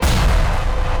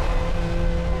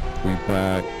We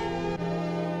back.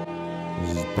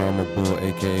 This is Brahma Bull,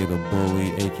 aka the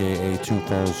Bully, aka Two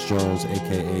Phones Jones,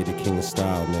 aka the King of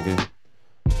Style, nigga.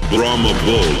 Brahma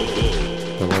Bull.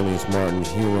 Thelonious Martin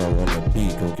Hero on the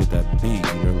beat. Go get that beat,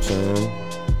 you know what I'm saying?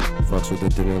 Fucks with the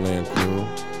Dinnerland crew.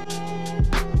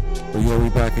 But yo, we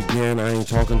back again. I ain't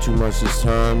talking too much this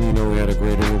time. You know, we had a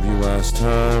great interview last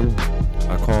time.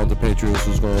 I called the Patriots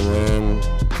was gonna win.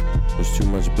 There's too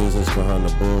much business behind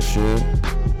the bullshit.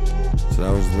 So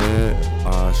that was lit.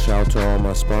 Shout to all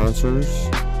my sponsors.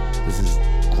 This is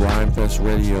Grimefest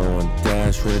Radio on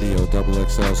Dash Radio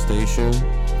XXL station.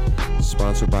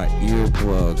 Sponsored by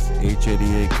Earplugs,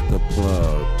 H88 The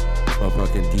Plug,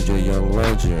 motherfucking DJ Young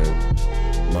Legend,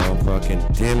 motherfucking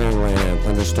Dinnerland,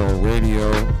 Thunderstone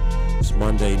Radio. It's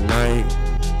Monday night.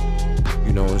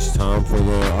 You know, it's time for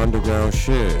the underground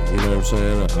shit. You know what I'm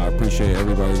saying? I appreciate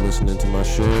everybody listening to my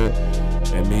shit.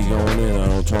 And me going in, I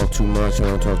don't talk too much, I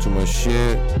don't talk too much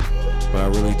shit. But I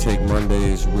really take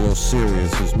Mondays real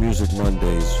serious. It's Music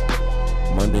Mondays.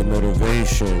 Monday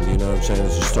motivation, you know what I'm saying?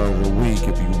 It's the start of the week.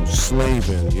 If you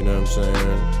slaving, you know what I'm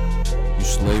saying? You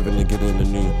slaving to get in a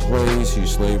new place, you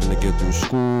slaving to get through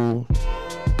school,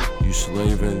 you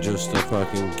slaving just to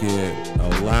fucking get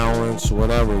allowance,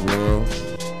 whatever, bro.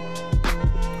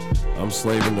 I'm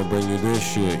slaving to bring you this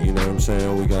shit, you know what I'm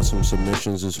saying? We got some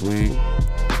submissions this week.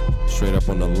 Straight up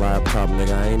on the laptop,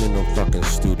 nigga. I ain't in no fucking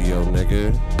studio,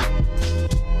 nigga.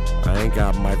 I ain't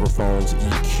got microphones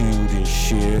EQ'd and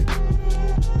shit.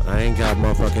 I ain't got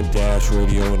motherfucking Dash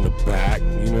Radio in the back.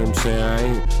 You know what I'm saying? I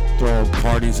ain't throwing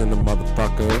parties in the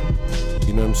motherfucker.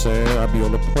 You know what I'm saying? I be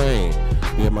on the plane.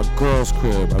 Be at my girl's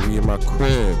crib. I be in my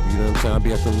crib. You know what I'm saying? I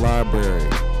be at the library.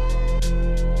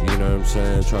 You know what I'm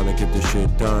saying? Trying to get this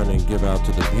shit done and give out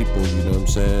to the people. You know what I'm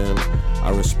saying?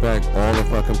 I respect all the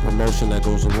fucking promotion that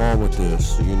goes along with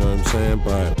this. You know what I'm saying?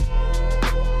 But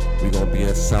we gonna be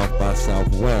at South by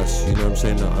Southwest. You know what I'm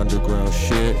saying? The underground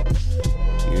shit.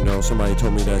 You know, somebody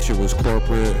told me that shit was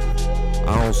corporate.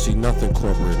 I don't see nothing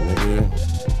corporate, nigga.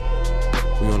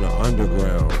 We on the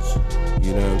undergrounds.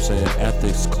 You know what I'm saying?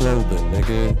 Ethics Clothing,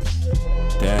 nigga.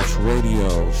 Dash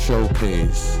Radio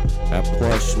Showcase at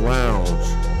Plush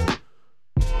Lounge.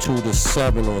 2 to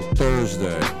 7 on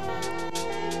Thursday.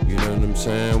 You know what I'm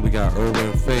saying? We got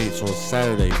Urban Fates on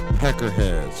Saturday.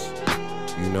 Peckerheads.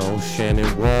 You know,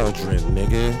 Shannon Waldron,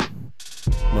 nigga.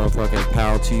 Motherfucking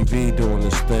Pal TV doing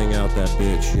this thing out that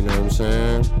bitch, you know what I'm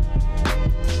saying?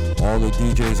 All the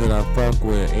DJs that I fuck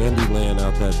with, Andyland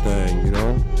out that thing, you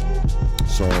know?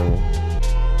 So,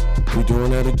 we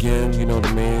doing that again, you know,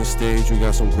 the main stage, we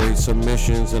got some great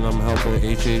submissions, and I'm helping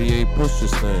H88 push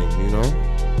this thing, you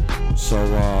know? So,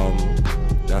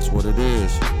 that's what it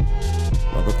is.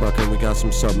 Motherfucking, we got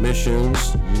some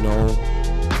submissions, you know?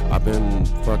 I've been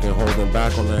fucking holding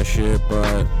back on that shit,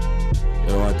 but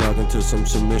yo, I dug into some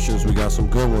submissions. We got some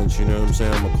good ones, you know what I'm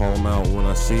saying? I'm gonna call them out when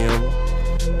I see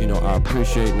them. You know, I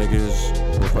appreciate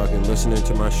niggas for fucking listening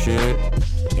to my shit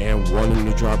and wanting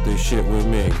to drop this shit with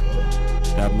me.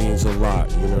 That means a lot,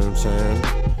 you know what I'm saying?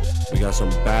 We got some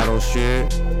battle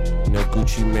shit. You know,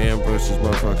 Gucci Man versus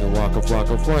motherfucking Waka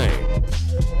Flocka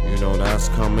Flame. You know, that's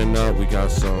coming up. We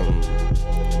got some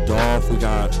Dolph. We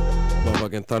got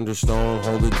motherfucking Thunderstone,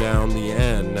 Hold It Down, The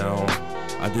End. Now,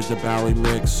 I did the Bali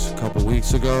mix a couple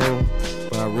weeks ago,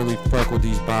 but I really fuck with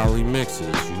these Bali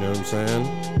mixes, you know what I'm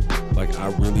saying? Like, I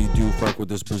really do fuck with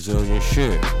this Brazilian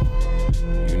shit.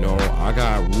 You know, I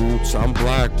got roots, I'm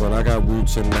black, but I got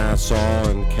roots in Nassau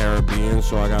and Caribbean,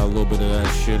 so I got a little bit of that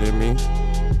shit in me.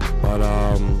 But,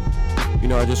 you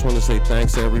know, I just want to say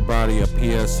thanks to everybody at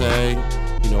PSA.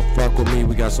 You know, fuck with me,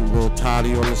 we got some real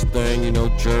toddy on this thing, you know,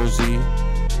 Jersey.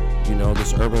 You know,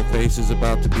 this Urban Face is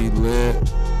about to be lit.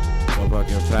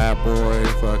 Fucking Fat Boy,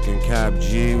 fucking Cap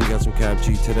G, we got some Cap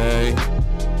G today.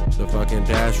 The fucking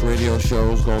Dash Radio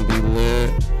show's gonna be lit.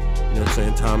 You know what I'm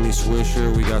saying? Tommy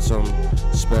Swisher, we got some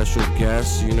special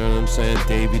guests, you know what I'm saying?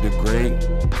 Davey the Great.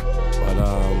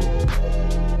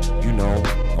 But, you know,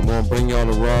 I'm gonna bring y'all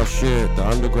the raw shit, the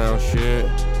underground shit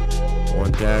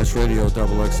on Dash Radio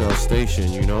XXL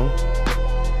station, you know?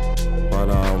 But,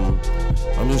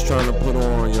 I'm just trying to put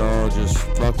on, y'all. Just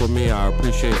fuck with me. I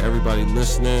appreciate everybody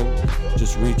listening.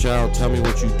 Just reach out. Tell me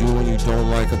what you do and you don't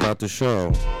like about the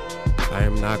show. I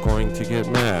am not going to get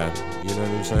mad. You know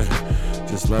what I'm saying?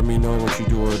 Just let me know what you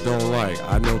do or don't like.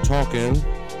 I know talking.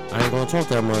 I ain't going to talk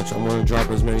that much. I'm going to drop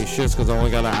as many shits because I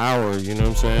only got an hour. You know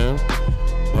what I'm saying?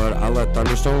 But I let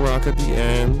Thunderstone rock at the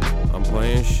end. I'm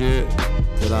playing shit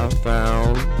that I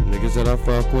found. Niggas that I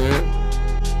fuck with.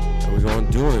 And we're going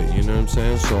to do it. You know what I'm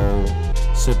saying? So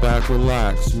sit back,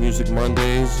 relax. Music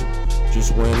Mondays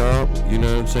just went up, you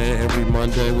know what I'm saying? Every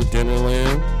Monday with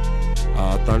Dinnerland.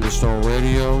 Thunderstone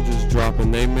Radio, just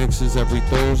dropping they mixes every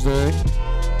Thursday.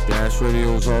 Dash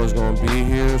Radio is always gonna be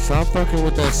here. Stop fucking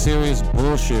with that serious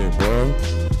bullshit, bro.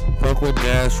 Fuck with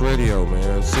Dash Radio,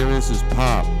 man. Serious is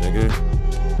pop, nigga.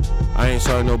 I ain't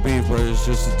starting no beef, but it's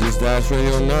just this Dash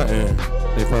Radio nothing.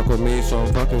 They fuck with me, so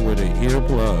I'm fucking with it.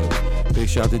 Earplugs. Big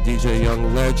shout to DJ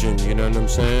Young Legend, you know what I'm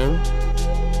saying?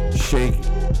 Shake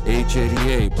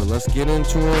H88, but let's get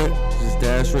into it. This is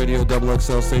Dash Radio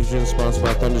XXL station, sponsored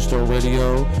by Thunderstone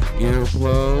Radio,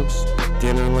 Earplugs,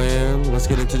 Dinnerland. Let's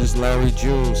get into this Larry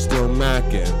June, still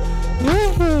macking.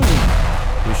 Woohoo!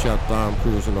 We shout Dom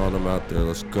Cruz and all them out there.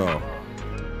 Let's go.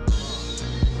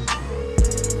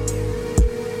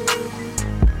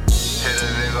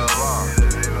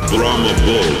 Drama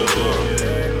Bull.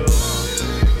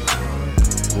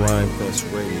 Grindfest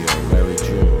Radio, Larry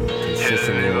June.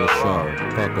 Consistently on the show.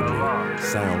 Fuck with me.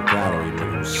 Sound Gallery,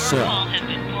 nigga. What's up? Call has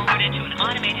been forwarded to an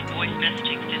automated voice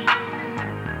messaging system.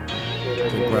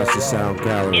 Congrats to Sound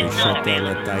Gallery. Shut down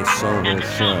that Dice Solo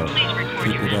show.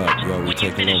 Keep it up, yo. We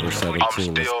taking over 17. Let's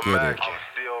get it.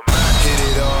 Hit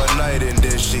it all night and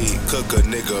then she cook a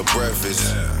nigga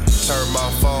breakfast. Turn my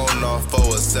phone off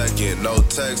for a second, no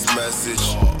text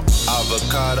message.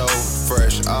 Avocado,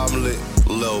 fresh omelet,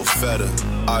 little feta.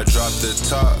 I dropped the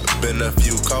top, been a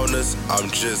few corners, I'm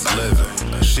just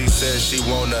living. She said she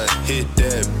wanna hit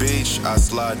that beach, I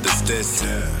slide the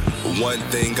Stetson. One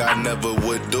thing I never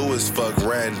would do is fuck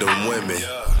random women.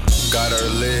 Got her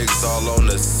legs all on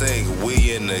the sink,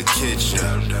 we in the kitchen.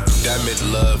 Damn it,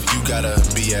 love, you gotta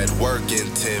be at work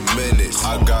in 10 minutes.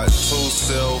 I got 2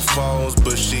 cell phones,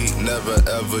 but she never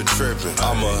ever tripping.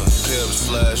 I'm a pimp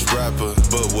 / rapper,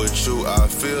 but with you I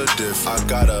feel different. I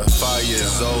got a 5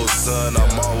 years old son,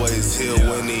 I'm always here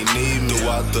when he need me.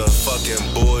 Throughout the fucking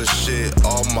bullshit,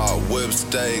 all my whips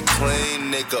stay clean,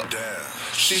 nigga.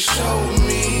 She showed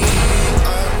me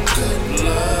I could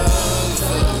love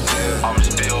her. I'm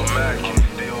still macking.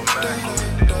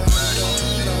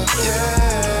 Yeah.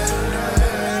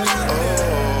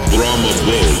 Oh. Drama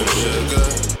Bull.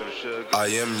 I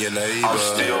am your neighbor. I'm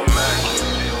still macking.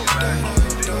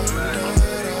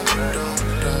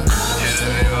 Hit a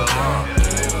nigga alone.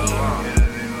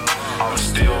 I'm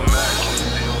still macking.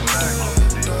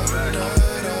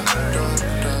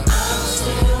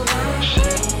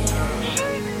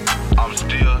 I'm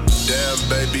still. Damn,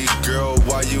 baby girl,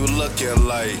 why you looking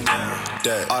like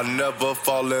that? I never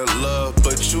fall in love,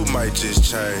 but you might just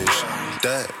change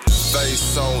that.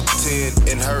 Face on 10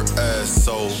 and her ass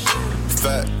so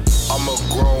fat. I'm a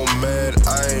grown man,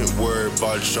 I ain't worried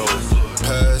about your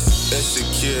past.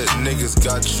 Insecure niggas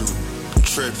got you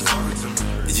tripping.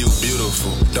 You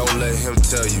beautiful, don't let him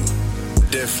tell you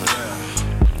different.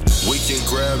 We can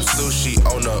grab sushi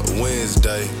on a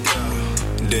Wednesday.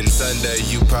 Then Sunday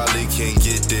you probably can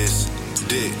get this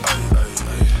dick.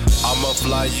 I'ma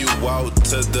fly you out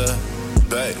to the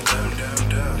bay.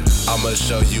 I'ma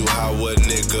show you how a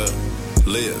nigga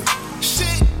live.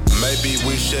 Shit. Maybe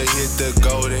we should hit the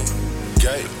Golden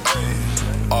Gate.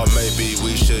 Or maybe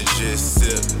we should just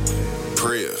sip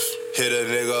Priv. Hit a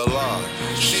nigga along.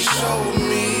 She showed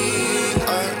me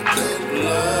I could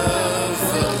love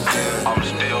again. I'm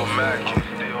still macking.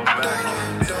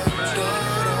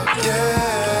 Yeah.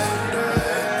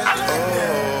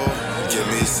 Oh, give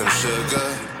me some sugar.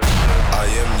 I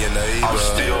am your neighbor. I'm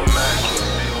still macking.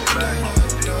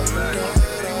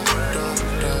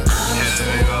 Hit a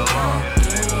nigga along.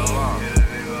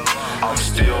 I'm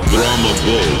still Drama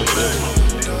Bull.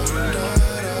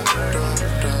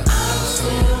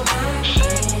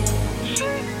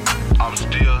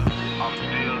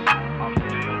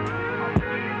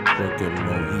 Drinking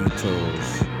mojitos,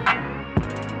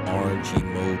 orange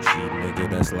emoji, nigga,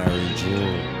 that's Larry June.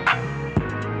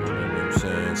 You know what I'm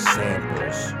saying?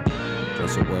 Samples.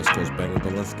 That's a West Coast banger,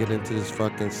 but let's get into this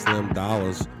fucking Slim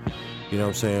Dollars. You know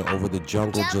what I'm saying? Over the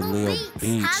Jungle Jaleel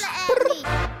beats.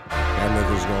 That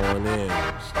nigga's going in.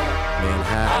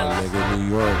 Manhattan, nigga, New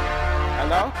York.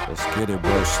 Hello? Let's get it,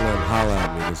 bro. Slim, holla at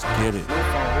me. Let's get it.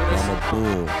 Drama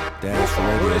Bull, Dash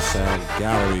Radio, Sound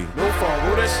Gallery. New phone,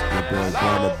 who this? Your boy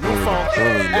Drama Bull, the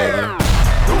bully, nigga.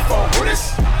 New phone, who this?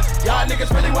 Y'all niggas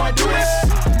really wanna do this?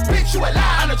 Bitch, you a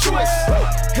lie, I'm the truest.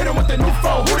 Hit him with the new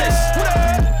phone, who this?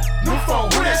 New phone,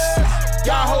 who this?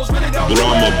 Y'all hoes really don't do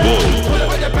Drama it. Bull. Pull it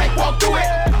with the bank, walk through it.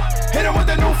 Hit him with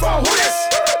the new phone, who this?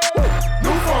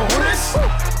 New phone, who this?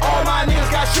 All my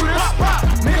niggas got shooters.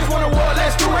 Niggas wanna war,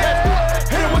 let's do it.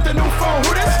 Hit him with the new phone,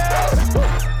 who this?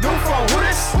 New phone, who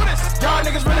this? Y'all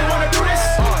niggas really wanna do this?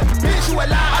 Bitch, you a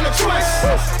lie, I'm the truest.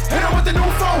 Hit him with the new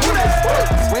phone, who this?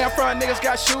 Where I'm from, Young niggas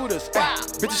got shooters.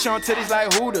 Bitches showing titties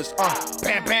like Hooters.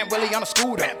 Bam, bam, Willie on a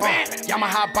scooter.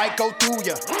 Yamaha bike go through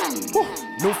ya.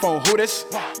 New phone, who this?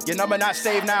 Your number not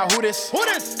saved now, who this?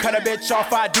 Cut a bitch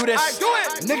off, I do this.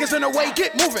 Niggas in the way,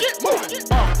 get moving.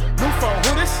 New phone,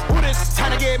 who this?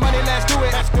 Time to get money, let's do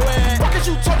it. What is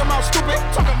you talking about, stupid?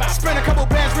 Spend a couple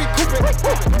bands, recoup it.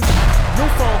 New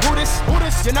phone, who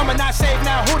this? Your number not saved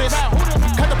now, who this?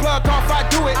 Cut the plug off, I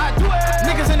do it.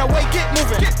 Niggas in the way, get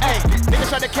moving. Hey, niggas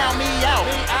try to count me out,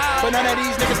 but none of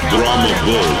these niggas count money.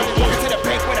 Walking to the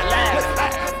bank with a laugh.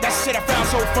 That shit I found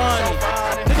so funny.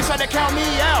 Niggas try to count me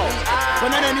out, but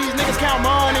none of these niggas count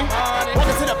money.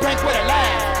 Walking to the bank with a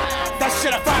laugh. That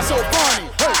shit I found so funny.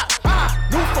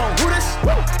 New phone, who this?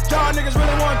 Y'all niggas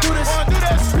really wanna do this?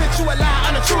 Bitch, you a lie,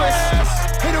 I'm the truest.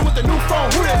 Hit him with the new phone,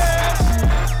 who this?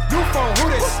 New phone, who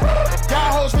this?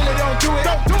 Y'all hoes really don't do it.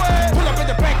 Pull up at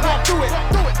the bank, walk through it.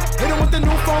 Hit him with the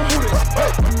new phone, who this?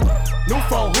 New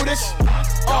phone, who this?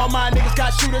 All my niggas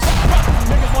got shooters.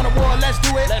 Niggas want a war, let's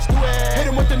do it. Hit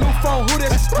him with the new phone, who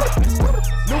this?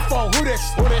 New phone, who this?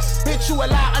 Bitch, you a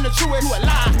lie, I'm the truest.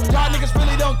 Y'all niggas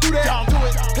really don't do that.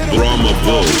 Hit him with the new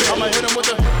phone, who this? I'ma hit him with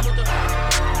the.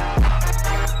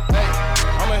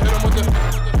 I'ma hit him with the.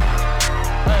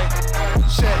 Hey,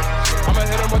 shit. I'ma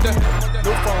hit him with the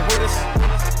new phone, who this?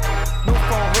 New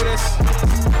phone, who this?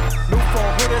 New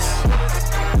phone, who this?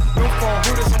 New phone,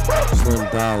 who this? Slim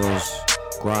Dollars,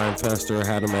 Grindfester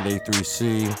had him at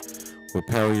A3C with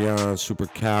Perry on, Super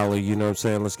Cali. You know what I'm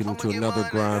saying? Let's get into another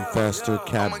Grindfester.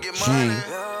 Cap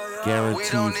G,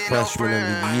 guaranteed freshman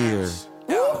of the year.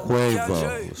 Quavo,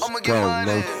 let's go.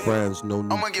 No friends, no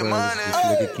new friends. This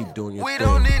nigga keep doing your thing. We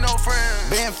don't need no friends.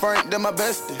 Ben Frank, they're my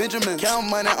bestie. Benjamin, count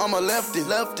money, I'm a lefty.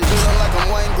 Feeling like I'm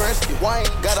Wayne Gretzky.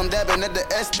 Got him dabbing at the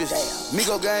Espys.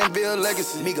 Migo gang, build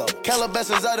legacy.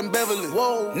 Calabasas out in Beverly.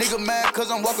 Whoa. Nigga mad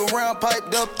cause I'm walking around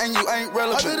piped up and you ain't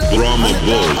relevant. Drama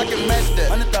boy. I can match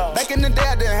that. Back in the day,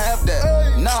 I didn't have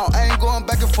that. Now I ain't going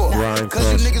back and forth.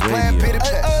 Cause you niggas playing pity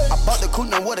pat. I bought the coupe,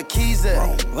 know where the keys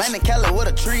at. Landing Cali, where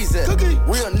the trees at.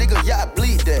 Real nigga, yeah, I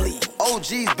bleed that.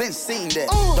 OG's been seen that.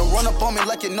 Don't run up on me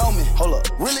like you know me. Hold up.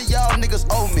 Really, y'all niggas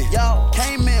owe me. Y'all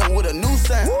came in with a new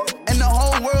sound, and the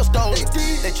whole world stole it.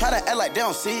 They try to act like they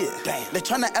don't see it. They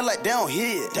tryna act like they don't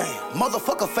hear it.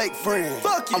 Motherfucker, fake friend.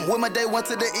 Fuck you. I'm with my day one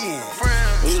to the end.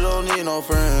 Friends. We don't need no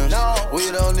friends. No.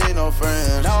 We don't need no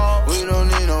friends. No. We don't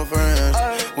need no friends.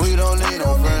 We don't need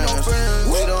no friends.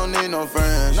 We don't need no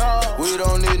friends. No. We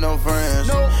don't need no friends.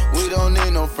 No. We don't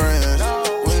need no friends.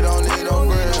 No. We don't need no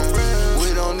friends.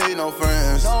 We don't need no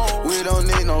friends. We don't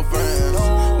need no friends.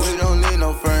 We don't need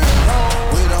no friends.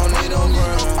 We don't need no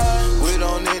friends. We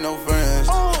don't need no friends.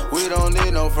 We don't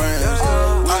need no friends.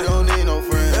 We don't need no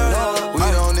friends. We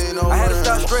don't need no friends. I had to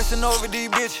stop stressing over these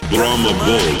bitches. Drama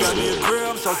boy. Got me a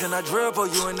crib, so can I drill for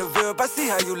you in the VIP? I see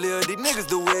how you live, these niggas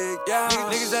do it. Yeah,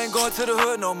 niggas ain't going to the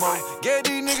hood no more. Yeah,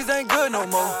 these niggas ain't good no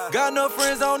more. Got no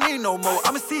friends, I don't need no more.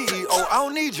 I'm a CEO, I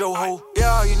don't need your hoe.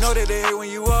 Yeah, you know that they hate when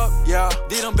you up. Yeah,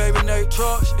 did them baby Nate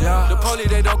trucks. Yeah, the police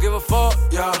they don't give a fuck.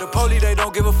 Yeah, the police they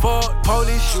don't give a fuck.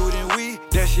 Police shooting we,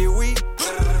 that shit we.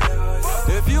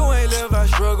 If you ain't live, I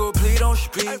struggle, please don't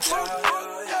speak.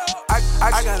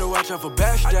 I gotta watch out for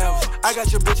backstabs. I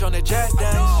got your bitch on the Jack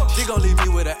Daniels. She gon' leave me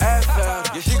with an ass foul.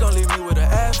 Yeah, she gon' leave me with an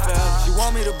ass foul. She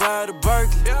want me to buy the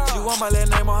Birkin. She want my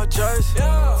last name on her jersey.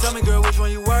 Tell me, girl, which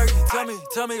one you working? Tell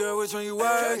me, girl, which one you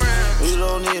working? We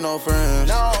don't need no friends.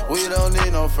 No. We don't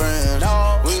need no friends.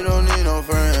 No. We don't need no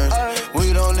friends.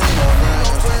 We don't need no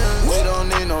friends. We don't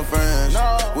need no friends.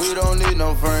 No. We don't need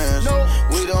no friends. No.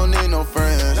 We don't need no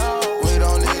friends. No. We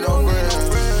don't need no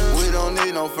friends. We don't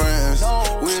need no friends.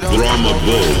 We don't Drama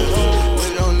boy. We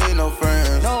don't need no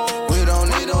friends. We don't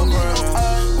need no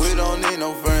friends. We don't need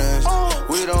no friends.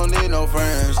 We don't need no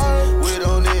friends. We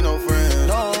don't need no friends.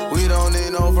 We don't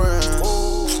need no friends.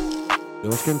 Yo,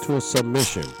 let's get into a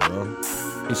submission, bro.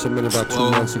 He submitted about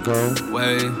 2 months ago.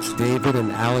 David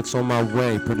and Alex on My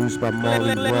Way, produced by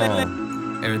Marley Raw.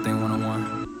 Everything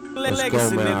 101. Let's go,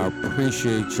 man. I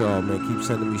appreciate y'all, man. Keep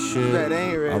sending me shit.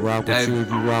 I rock with you if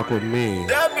you rock with me.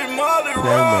 That be Marley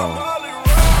Promo.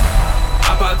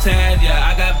 I pop tags, yeah,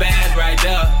 I got bands right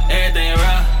there. Everything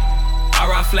real. I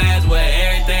rock flags with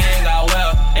everything I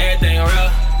wear. Everything real.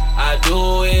 I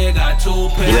do it, got 2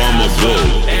 pairs. Drama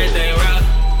boy. Everything real.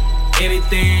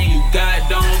 Anything you got,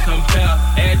 don't compare.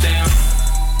 Everything real.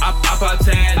 I pop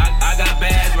tags, I got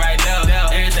bands right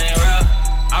there. Everything real.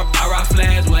 I rock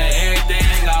flags with everything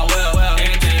I wear.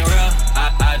 Everything real.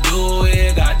 I do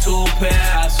it, got 2 pairs,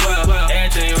 I swear.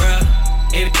 Everything real.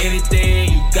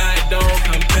 Anything you got, don't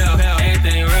compare.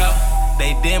 Everything real.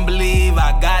 They didn't believe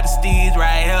I got the steeds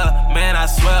right here. Man, I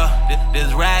swear,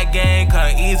 this rag game,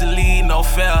 come easily, no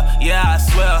fair. Yeah, I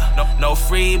swear, no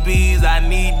freebies. I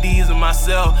need these in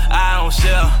myself. I don't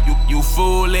share. You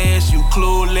foolish, you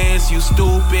clueless, you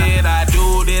stupid. I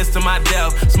do this to my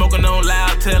death. Smoking on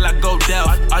loud till I go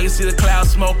deaf. All you see the cloud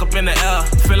smoke up in the air.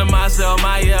 Feeling myself,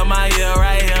 my ear, right here.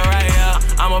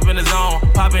 I'm up in the zone,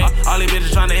 popping. All these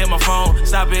bitches trying to hit my phone.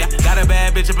 Stop it. Got a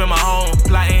bad bitch up in my home.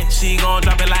 Plotting, she gon'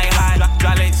 drop it like high.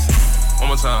 Drop legs. One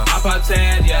more time. I pop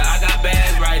tags, yeah, I got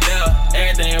bags right there.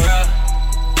 Everything rough.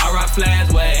 I rock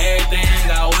flags where everything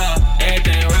got well.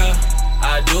 Everything rough.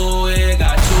 I do it,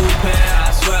 got 2 pair,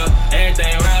 I swear.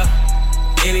 Everything rough.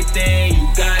 Anything you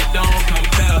got don't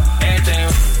compare. Everything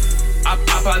rough.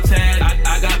 I pop tags,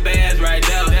 I got bags right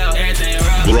there. Everything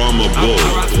rough. Drama boy.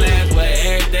 I rock flags where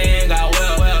everything got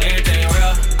well. Everything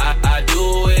rough. I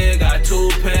do it, got 2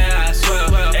 pair, I swear.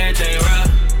 Everything rough.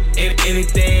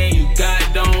 Anything you got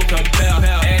don't compare.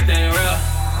 Everything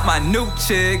rough. My new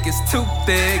chick is too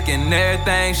thick and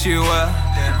everything she wear.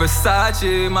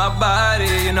 Versace, my body,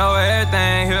 you know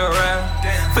everything here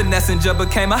rare. Finessing just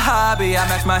became a hobby. I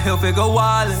match my heel figure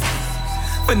wallet.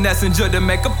 Finessing just to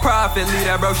make a profit. Leave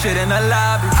that bro shit in the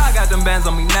lobby. I got them bands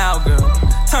on me now, girl.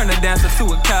 Turn the dancer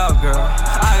to a cowgirl.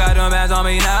 I got them bands on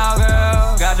me now,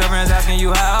 girl. Got your friends asking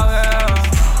you how, girl.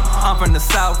 I'm from the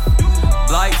south.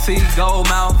 Light tea, gold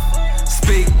mouth.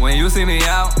 Speak when you see me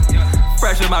out.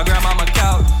 Fresh in my grandmama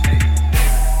couch.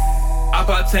 I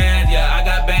pop tags, yeah, I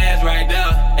got bags right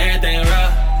there. Everything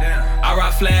rough. I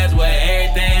rock flags where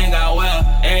everything got well.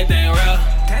 Everything rough.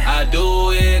 I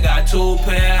do it, got 2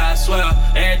 pair, I swear.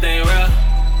 Everything rough.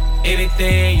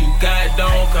 Anything you got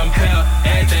don't compare.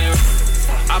 Everything rough.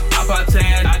 I pop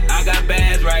tags, I got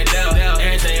bags right there.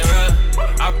 Everything rough.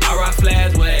 I rock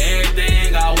flags where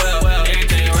everything got well.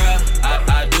 Everything rough.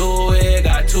 I do it,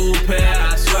 got 2 pair,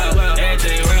 I swear.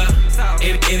 Everything rough.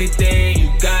 Anything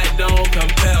you got don't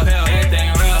compare. Everything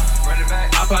rough.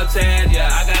 I pop tags, yeah,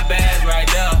 I got bags right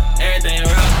there. Everything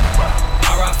rough.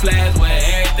 I rock flags where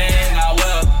everything got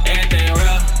well. Everything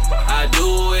rough. I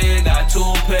do it, got 2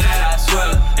 pair, I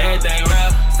swear. Everything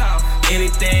rough.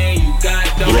 Anything you got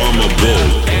don't compare.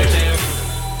 Everything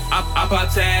rough. I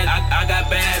pop tags, I got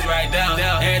bags right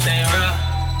there. Everything rough.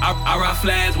 I rock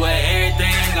flags where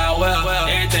everything got well.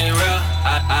 Everything rough.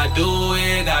 I do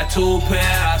it, got 2 pair,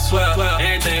 I swear.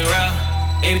 Everything rough.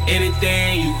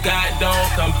 Anything you got don't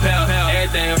compare.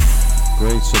 Everything.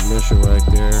 Great submission right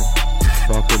there.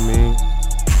 Fuck with me.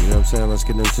 You know what I'm saying? Let's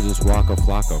get into this Waka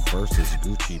Flocka versus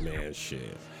Gucci Man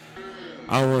shit.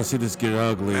 I don't want to see this get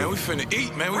ugly. Man, we finna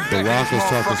eat, man. We the Waka's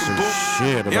talking some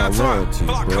shit about loyalty,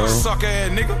 bro. Suck ass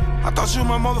nigga. I thought you was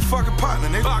my motherfucking partner,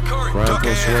 nigga. Grand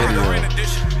Plus Radio.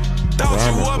 Thought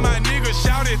you was my nigga,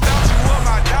 shouted, thought you was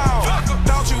my dog.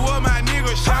 Thought you was my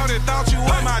nigga, shouted, thought you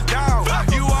was my dog.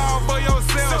 You all for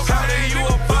yourself, shouted, you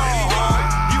a ball.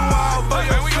 You all for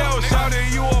yourself, shouted,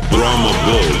 you a ball. Drama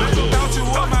boy. Thought you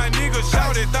was my nigga,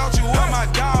 shouted, thought you was my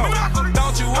dog.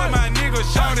 Thought you was my nigga,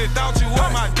 shouted, thought you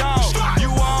was my dog. You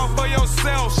all for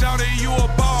yourself, shouted, you a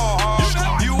ball.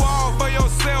 You all for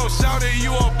yourself, shouted,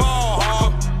 you a ball.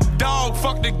 Dog,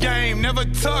 fuck the game, never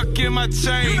tuck in my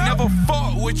chain. Never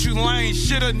fought with you lame,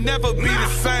 shit'll never be the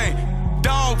same.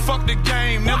 Dog, fuck the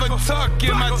game, never tuck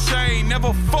in my chain.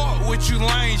 Never fought with you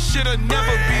lame, shit'll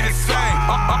never be the same.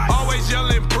 Always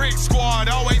yelling brick squad,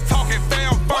 always talking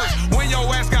fam first. When your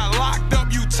ass got locked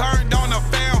up, you turned on the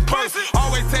fam first.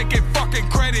 Always taking fucking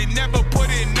credit, never put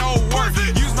in no work.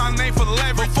 Use my name for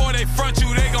leverage, before they front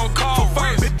you, they gon' call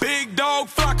first. Big dog,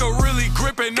 Flocka really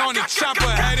gripping on the chopper.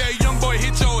 Had that young boy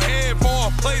hit your head for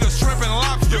a plate of shrimp and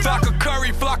lobster.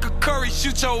 Flocka Curry,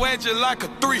 shoot your edge like a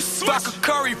 3.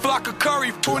 Flocka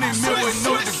Curry, 20 mil with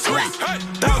no degree.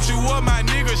 Thought you was my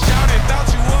nigga, shouted, thought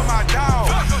you was my dog.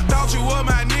 Thought you was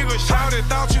my nigga, shouted,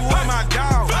 thought you was my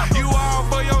dog. You all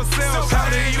for yourself,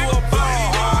 shouted, you a ball.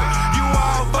 You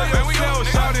all for yourself,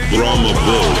 shouted, you a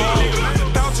ball.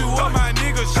 Thought you was my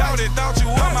nigga, shouted, thought you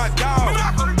was my dog.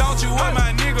 Thought you was my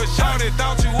nigga, shouted,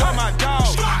 thought you was my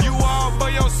dog. You all for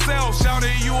yourself,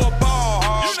 shouted, you a ball.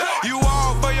 You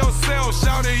all for yourself,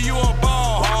 shouted, you a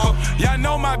ball. Y'all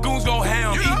know my goons go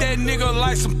ham. Eat that nigga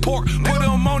like some pork. Put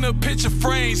him on a picture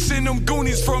frame. Send them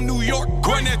Goonies from New York.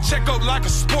 Run that check up like a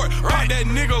sport. Pop that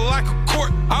nigga like a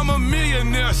court. I'm a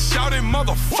millionaire. Shouting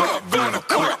motherfucker going to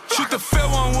court. Shoot the fair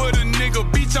one with a nigga.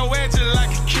 Beat your edge like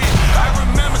a kid. I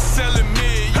remember selling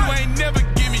mid. You ain't never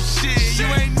give me shit. You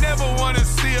ain't never wanna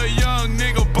see a young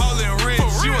nigga ballin' rich.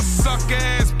 You a suck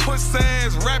ass, puss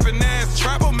ass, rapping ass,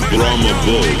 trapper man. Drama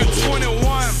boy. Nigga 21,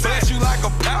 bless you like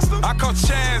a pastor. I call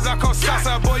Chaz, I call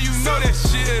Southside, boy, you know that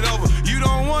shit over. You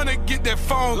don't wanna get that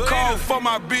phone phone call for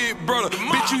my big brother.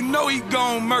 Bitch, you know he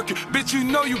gon' murk it. Bitch, you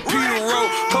know you Peter Rowe.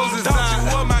 Close his eyes. Thought you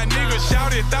were my nigga,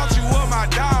 shouted. Thought you were my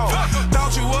dog.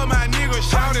 Thought you were my nigga,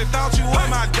 shouted. Thought you were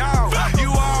my dog. You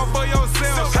all for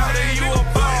yourself, shouted. You a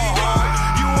ball.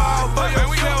 You all for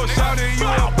yourself, shouted. You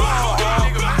a ball.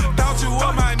 Thought you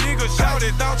were my nigga,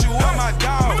 shouted. Thought you were my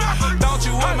dog. Thought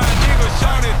you were my nigga,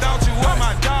 shouted. Thought you were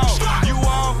my dog. You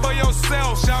all for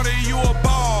yourself, shouted. You a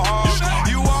ball.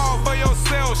 You all for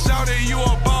yourself, shouted. You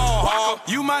a ball.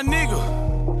 You my nigga.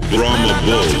 Man, I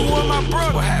thought you were my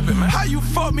brother. What happened, man? How you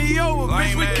fuck me over,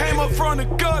 bitch? We came up from the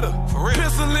gutter.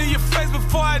 Pistol in your face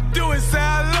before I do it, say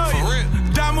I love you.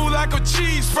 Damu like a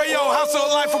cheese, spray your house up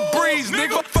like a breeze,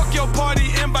 nigga. Fuck your party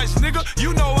invites, nigga.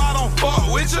 You know I don't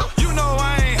fuck with you. You know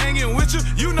I ain't hanging with you.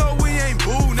 You know we ain't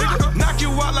boo, nigga. Knock you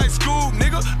out like school,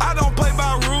 nigga. I don't play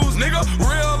by rules, nigga.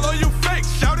 Real or you fake,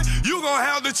 shout it. You gon'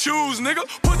 have to choose, nigga.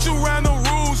 Put you around the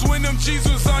rules when them G's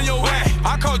was on your way.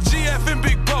 I call GF and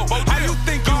Big Bo. How you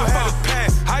think you had a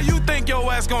pass? How you think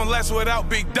your ass gon' last without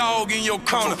Big Dog in your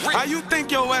corner? How you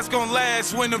think your ass gon'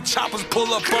 last when them choppers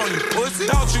pull up on you, pussy?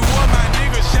 Thought you were my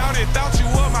nigga, shouted. Thought you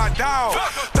were my dog.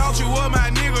 Thought you were my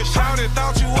nigga, shouted.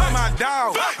 Thought you were my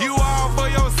dog. You all for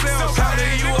yourself,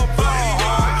 shouted. You a ball.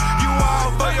 You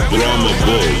all for yourself,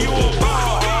 shouted. You a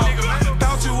ball.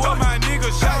 Thought you were my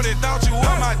nigga, shouted. Thought you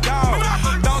were my dog.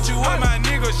 Thought you were my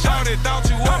nigga, shouted. Thought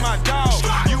you were my dog.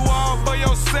 You all for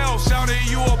yourself, shouted.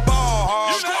 You a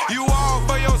ball. You all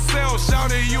for yourself,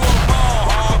 shouted. You a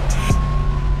ball.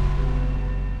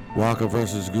 Waka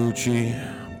versus Gucci,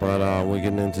 but we're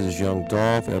getting into this Young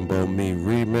Dolph and Bo Me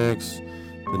remix.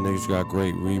 The niggas got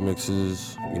great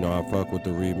remixes. You know, I fuck with the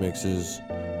remixes.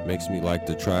 Makes me like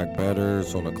the track better.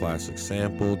 It's on a classic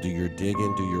sample. Do your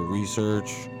digging, do your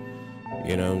research.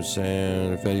 You know what I'm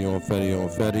saying? Fetty on Fetty on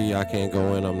Fetty. I can't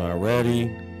go in, I'm not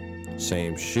ready.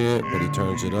 Same shit, but he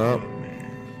turns it up.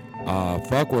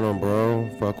 Fuck with him, bro.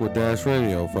 Fuck with Dash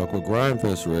Radio. Fuck with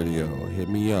Grindfest Radio. Hit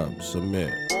me up.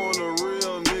 Submit. On a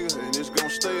real nigga, and it's gon'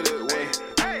 stay that way.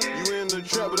 You in the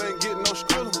trap, but ain't getting no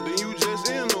skrilla, then you just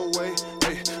in the way.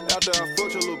 Hey, after I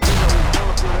fucked your little bitch, I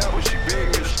was gonna put out, but she begged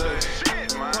me to stay.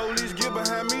 Police get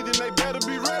behind me, then they better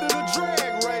be ready to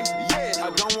drag race. Yeah, I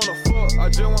don't wanna fuck, I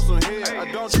just want some head.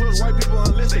 I don't trust white people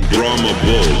unless they Drama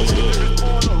Boy.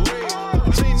 On a red,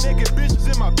 14 naked bitches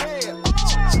in my bed.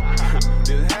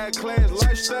 This high class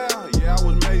lifestyle, yeah, I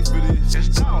was made for this. If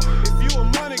you a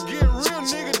money get real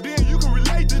nigga, then you can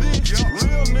relate to this.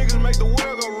 Real niggas make the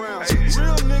world go round.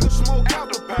 Real niggas smoke out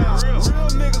the pound. Real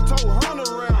niggas told 100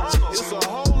 rounds. It's a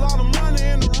whole lot of money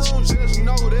in the room, just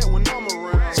know that when I'm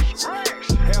around.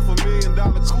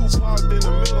 $500,000 coupe parked in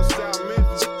the middle of South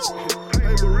Memphis.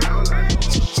 Hey, but real, all I know is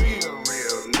to be a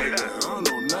real nigga. I don't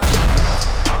know nothing.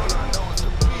 All I know is to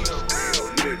be a real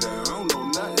nigga. I don't know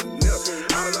nothing else.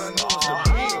 All I know is to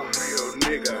be a real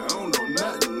nigga. I don't know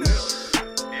nothing else.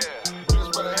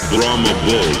 Drama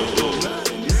Boy.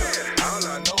 All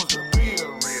I know is to be a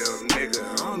real nigga.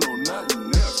 I don't know nothing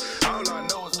else. All I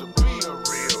know is to be a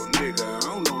real nigga. I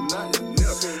don't know nothing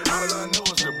else. All I know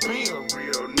is to be a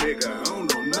real nigga. I don't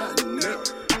know nothing else.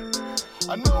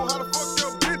 I know how to fuck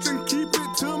your bitch and keep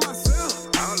it to myself.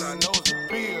 All I know is to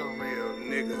be a real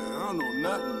nigga. I don't know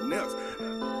nothing else.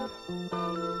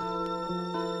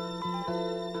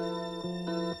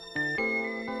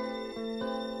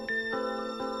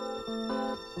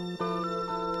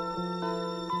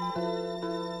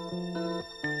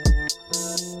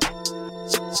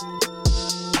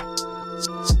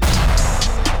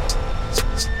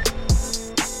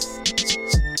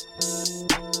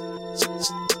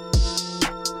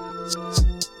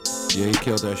 Yeah, he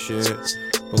killed that shit.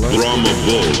 But let's Drama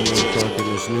Boy.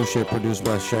 fucking this new shit produced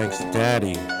by Shank's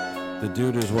daddy. The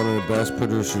dude is one of the best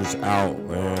producers out,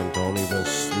 man. Don't even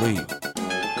sleep.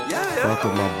 Fuck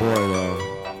with my boy though.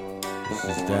 This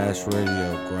is Dash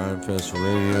Radio, Grindfest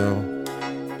Radio.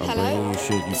 I'm bringing you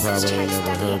shit you probably ain't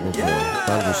never heard before.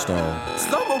 Thunderstorm.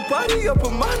 Slumber body up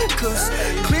in Monica's.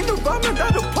 Clean environment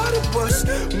out the party bus.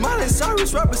 Miley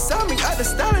Cyrus right beside me at the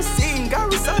styling scene.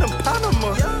 Got reside in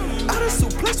Panama. I done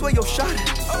suplex where your shot it.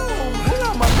 Pull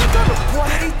out my dick on the boy.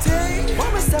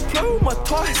 Mama said play with my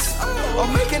toys.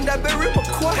 I'm making that berry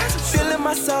McCoy. Feeling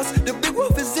my sauce. The big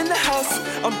wolf is in the house.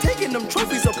 I'm taking them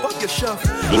trophies up off your shelf.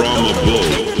 Drama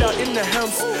Boy. Out in the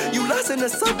house. You lost in the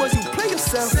suburbs, you play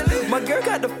yourself. My girl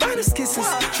got the finest kisses.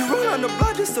 She run on the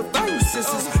block just to find you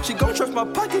sisters. She gon' trust my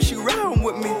pocket, she round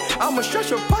with me. I'ma stretch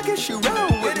her pocket, she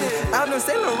round with me. I'm Jordan,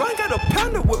 Saint Laurent got a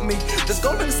pounder with me. There's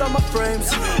gold inside my frames.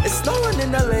 It's snowing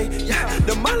in LA, yeah.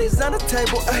 The money's on the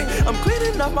table, ayy. I'm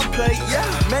cleaning up my plate, yeah.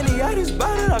 Many items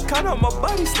botted, I count on my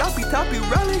body. Sloppy, toppy,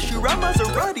 rally, she ride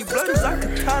Maserati. Blood is like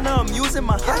katana, I'm using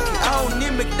my hockey. I don't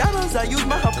need McDonald's, I use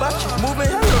my hibachi. Moving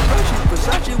hella rushy,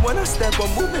 Versace when I step.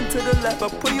 I'm moving to the left, I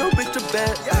put your bitch to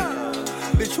bed, yeah.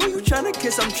 Bitch, who you tryna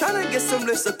kiss? I'm tryna get some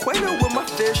lists acquainted with my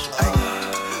fish, ayy.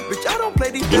 Bitch, I don't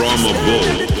play these bitches,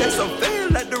 standing in the case, I'm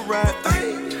fading like the rhyme,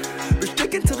 ayy. Bitch,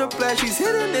 sticking to the flash, she's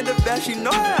hidden in the back, she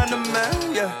know I'm the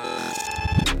man, yeah.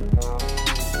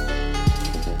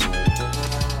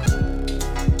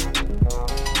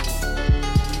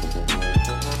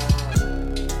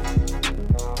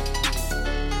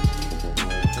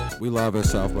 We live at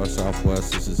South by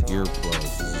Southwest. This is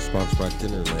Earplugs. This is sponsored by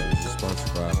Dinnerland. This is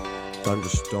sponsored by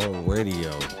Thunderstone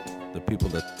Radio. The people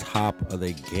at the top of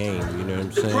their game, you know what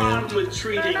I'm saying? The problem with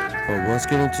treating but let's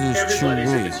get into this everybody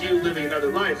as if Chew it's you living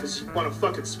another life is you want to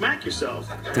fucking smack yourself.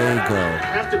 There you go.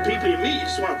 Half the people you meet, you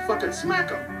just want to fucking smack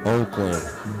them. Oakland,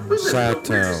 Sad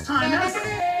Sacktown. time ever.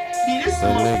 That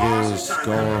nigga is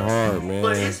going hard, man.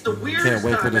 Can't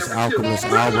wait for this Alchemist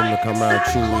album to come out.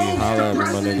 Chewy, holla at me,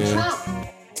 my nigga.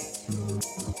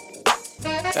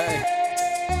 Hey.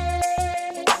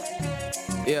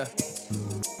 Yeah.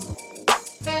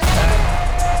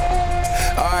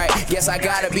 Alright, guess I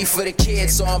gotta be for the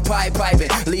kids, so I'm piping.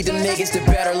 Lead them niggas to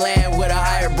better land with a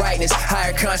higher brightness,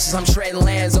 higher conscience. I'm treading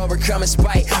lands, overcoming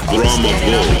spite. Always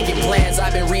standing up, making plans.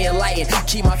 I've been re-enlightened.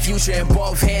 Keep my future in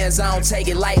both hands, I don't take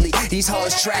it lightly. These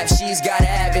hoes trap, she's gotta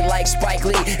have it like Spike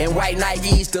Lee. And white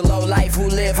Nikes, the low life who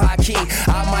live high key.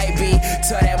 I might be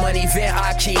till that money vent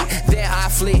I keep, then I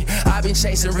flee. I've been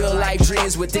chasing real life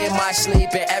dreams within my sleep,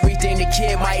 and everything the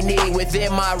kid might need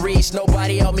within my reach.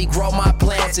 Nobody helped me grow my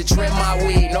plants and trim my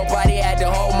weed. Nobody had to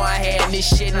hold my hand, this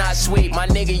shit not sweet. My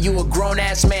nigga, you a grown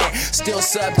ass man, still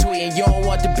subtweeting. You don't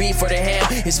want the beef for the ham,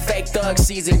 it's fake thug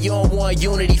season. You don't want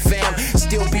unity, fam.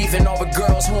 Still beefing over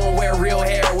girls who don't wear real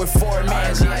hair with 4 men.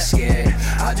 I'm not scared,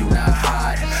 I do not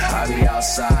hide. I be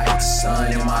outside,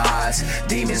 sun in my eyes.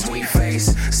 Demons we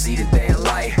face, see the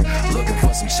daylight. Looking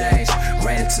for some change,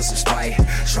 ran into some spite.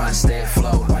 Trying to stay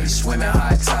afloat while you swimming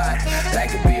high tide. That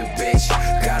could be a bitch,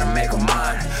 gotta make a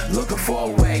mind. Looking for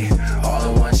a way, all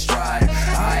in one stride.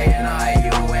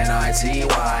 I-N-I-U-N-I-T-Y.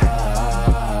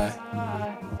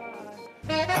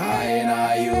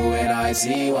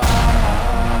 I-N-I-U-N-I-T-Y.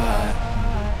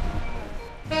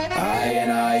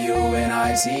 I-N-I-U-N-I-T-Y.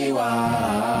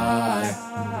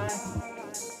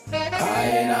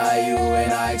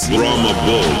 I-N-I-U-N-I-T-Y. Drama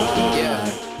Boy. Yeah.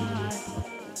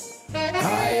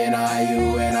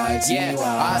 Yeah,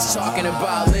 I was talking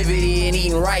about liberty and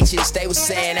eating righteous. They was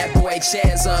saying that boy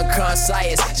Chad's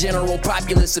unconscious. General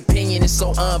populace opinion is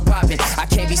so unpoppin'. I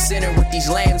can't be centered with these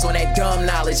lambs on that dumb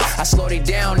knowledge. I slowed it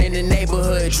down in the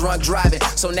neighborhood, drunk driving.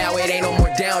 So now it ain't no more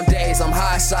down days, I'm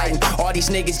high siding. All these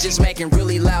niggas just making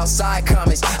really loud side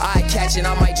comments. Eye catching,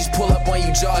 I might just pull up on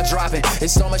you, jaw dropping.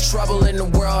 There's so much trouble in the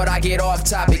world, I get off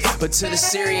topic. But to the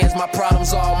Syrians, my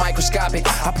problem's all microscopic.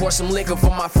 I pour some liquor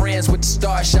for my friends with the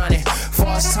stars shining.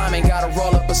 False timing, gotta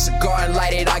roll up a cigar and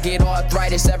light it. I get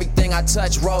arthritis, everything I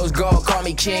touch rose gold. Call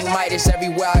me King Midas,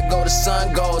 everywhere I go the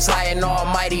sun goes. High and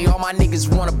almighty, all my niggas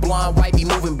want a blonde white, be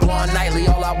moving blonde nightly.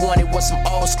 All I wanted was some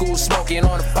old school smoking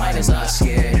on the finest. I'm not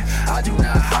scared, I do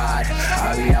not hide.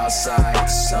 I be outside,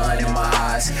 sun in my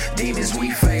eyes. Demons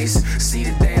we face, see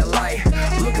the daylight.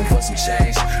 Looking for some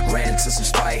change, ran into some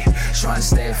spite. Trying to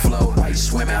stay afloat while you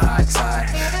swimming high tide.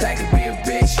 That could be a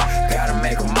bitch, gotta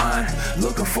make a mind.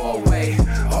 Looking for a way,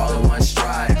 all in one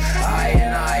stride.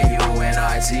 I-N-I-U-N-I-T-Y.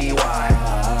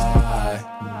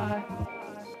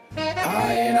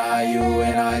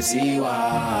 I-N-I-U-N-I-T-Y.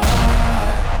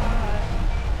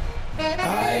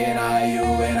 I-N-I-U-N-I-T-Y.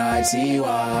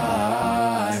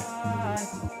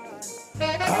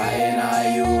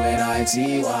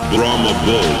 I-N-I-U-N-I-T-Y. Drama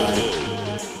Boy.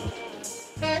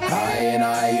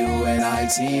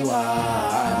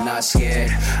 I-N-I-U-N-I-T-Y. I'm not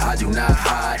scared, I do not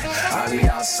hide. I be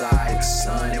outside,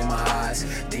 sun in my eyes.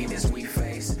 Demons we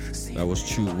face. That was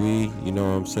Chewy, you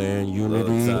know what I'm saying?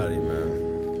 Unity.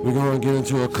 We're gonna get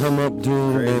into a come up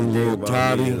dude named Lil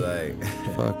Toddy.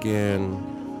 Fucking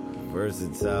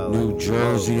versatile. New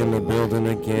Jersey in the building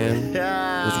again.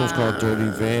 This one's called Dirty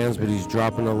Vans, but he's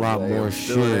dropping a lot more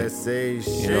shit.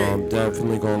 You know, I'm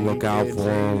definitely gonna look out for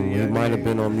him. He might have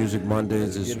been on Music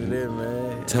Mondays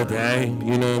today,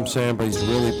 you know what I'm saying? But he's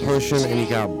really pushing and he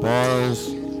got bars.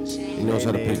 He knows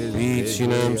how to pick beats, you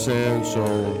know what I'm saying? So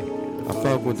I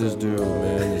fuck with this dude,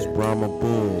 man. It's Brahma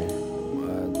Bull.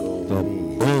 The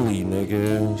bully,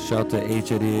 nigga. Shout to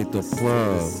H88 The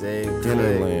Plug.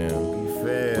 Dinnerland.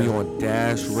 We on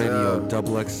Dash Radio,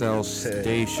 XXL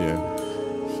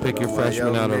station. Pick your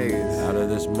freshman out of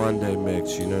this Monday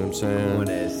mix, you know what I'm saying?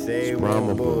 It's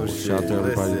Brahma Bull. Shout to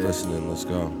everybody listening, let's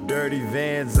go. Dirty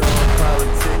Vans on,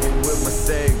 politicking with my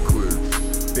same crew.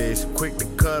 Bitch, quick to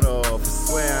cut off, I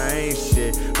swear I ain't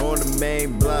shit. On the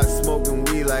main block, smoking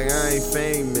weed like I ain't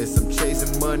famous. I'm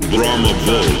chasing money, Brahma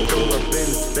Bull. Pull up in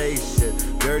the spaceship.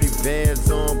 Dirty Vans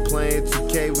on, playing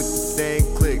 2K with the same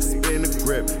click. Spin the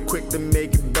grip, quick to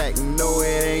make it back, no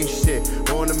it ain't shit.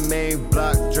 On the main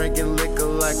block, drinking liquor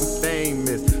like I'm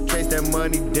famous. Chase that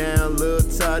money down, Lil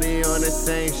Toddy on that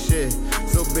same shit.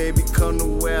 So baby, come to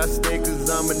where I stay, cause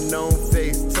I'm a known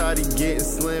face. Toddy getting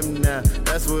slim now,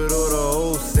 that's what all the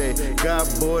hoes say. Got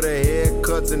bored of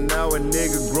haircuts and now a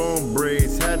nigga growing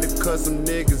braids. Had to cut some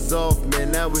niggas off,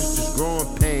 man, that was just growing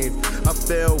pains. I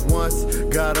fell once,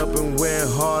 got up and went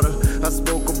harder. I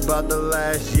spoke about the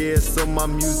last year, so my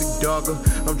music darker.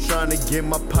 I'm trying to get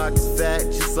my pockets fat,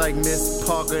 just like Miss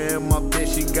Parker. And my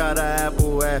bitch, she got an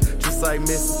Apple ass, just like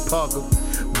Mrs. Parker.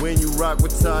 When you rock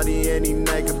with Toddy, any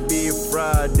night could be a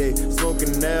Friday.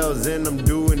 Smoking nails and I'm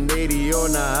doing 80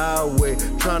 on the highway.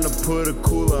 Trying to put a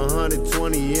cooler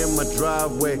 120 in my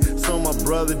driveway. So my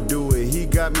brother do it, he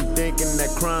got me thinking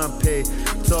that crime pay.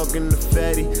 Talking to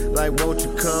Fetty, like won't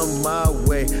you come my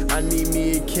way? I need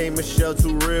me a K Michelle,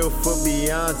 too real for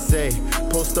Beyonce.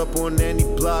 Post up on any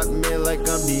block, man, like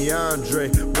I'm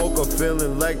DeAndre. Woke up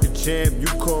feeling like the champ, you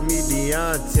call me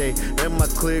Deontay. And my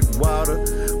clique wilder,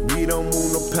 we don't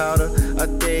move no powder. I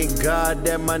thank God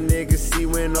that my nigga C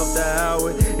went off the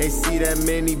highway. Ain't see that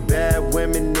many bad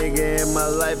women, nigga, in my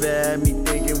life. It had me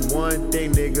thinking one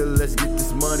thing, nigga, let's get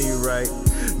this money right.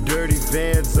 Dirty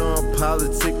Vans on,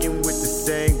 politicking with the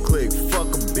same click. Fuck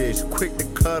a bitch, quick to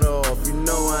cut off, you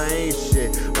know I ain't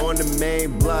shit. On the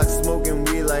main block, smoking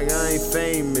weed like I ain't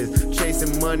famous.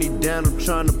 Chasing money down, I'm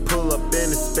trying to pull up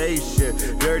in a spaceship.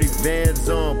 Dirty Vans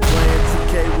on, playing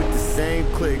 2K with the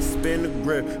same click. Spin the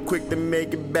grip, quick to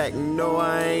make it back, no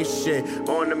I ain't shit.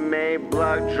 On the main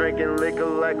block, drinking liquor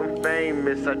like I'm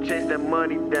famous. I chase that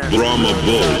money down. Brahma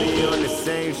Bull. On the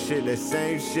same shit,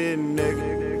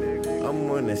 nigga. I'm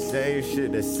on the same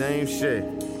shit, the same shit.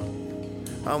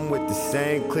 I'm with the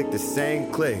same click, the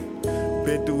same click.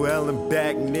 Been through hell and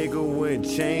back, nigga, wouldn't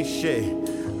change shit.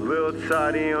 Lil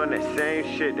Toddy on the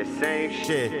same shit, the same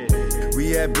shit.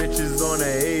 We had bitches on the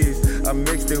haze, I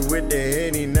mixed it with the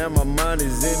Henny, now my mind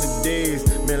is in the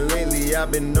days. Man, lately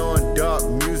I've been on dark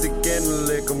music and the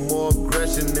liquor. More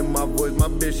aggression in my voice, my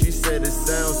bitch, she said it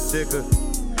sounds sicker.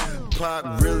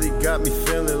 Pop really got me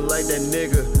feeling like that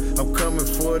nigga. I'm coming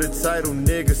for the title,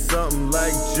 nigga, something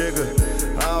like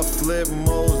Jigga. I'll flip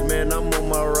moles, man, I'm on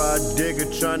my rod digger.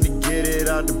 Trying to get it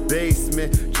out the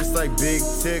basement, just like Big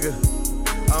Tigger.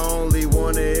 I only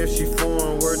want her if she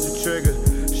foreign, word to trigger.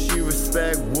 She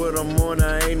respect what I'm on,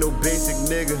 I ain't no basic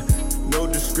nigga. No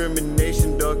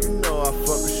discrimination, dog, you know I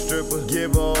fuck a stripper.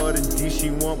 Give her all the D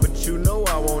she want, but you know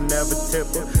I won't never tip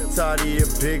her. Toddy a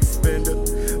big spender,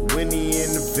 Winnie in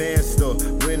the van store.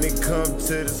 When it come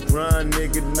to this grind,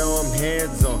 nigga, know I'm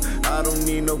hands on. I don't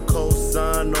need no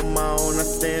cosign on my own, I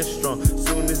stand strong.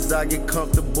 Soon as I get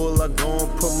comfortable, I go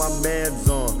and put my mans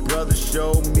on. Brother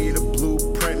showed me the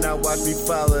blueprint, now watch me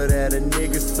follow that. A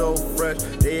nigga so fresh,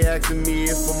 they asking me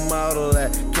if I'm out of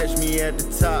that. Catch me at the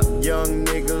top, young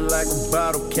nigga like a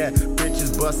bottle cap.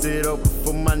 Bitches busted open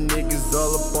for my niggas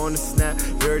all up on the snap.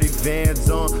 Dirty Vans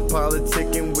on,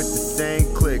 politicking with the same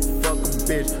click. Fuck a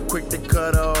bitch, quick to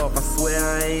cut off, I swear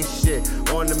I ain't shit.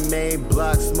 On the main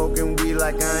block, smoking weed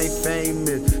like I ain't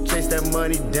famous. Chase that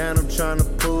money down, I'm trying to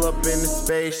pull up in the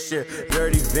spaceship.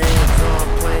 Dirty Vans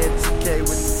on, playing 2K with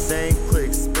the same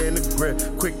click. Spin the grip,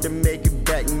 quick to make it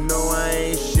back, no I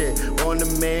ain't shit. On the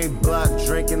main block,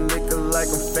 drinking liquor like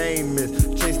I'm famous.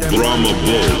 Chase that Brahma money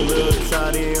down, Bull. Lil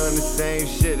Toddy on the same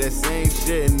shit, that same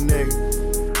shit, nigga.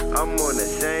 I'm on the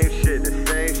same shit, the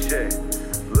same shit.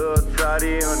 Lil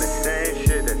Toddy on the same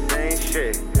shit, the same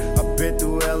shit. I been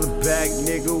through hell and back,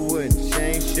 nigga, wouldn't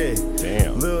change shit.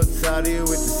 Damn. Lil Toddy with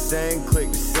the same click,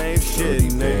 the same shit, Dirty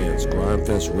nigga. Vans,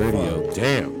 Grimefest Radio,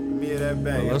 damn. Me that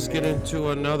bang. Well, let's get into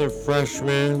another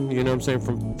freshman, you know what I'm saying,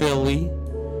 from Philly.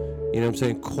 You know what I'm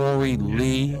saying? Corey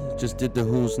Lee just did the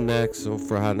Who's Next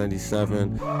for Hot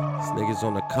 97. This nigga's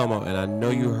on the come up, and I know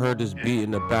you heard this beat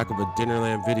in the back of a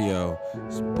Dinnerland video.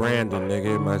 It's Brandon,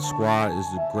 nigga. My squad is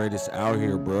the greatest out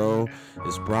here, bro.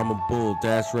 It's Brahma Bull,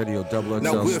 Dash Radio, XXL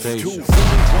now if station. you really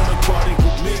wanna party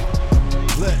with me,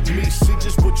 let me see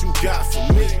just what you got for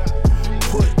me.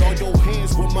 Put all your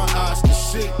hands where my eyes can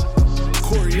see.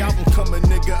 Corey album coming,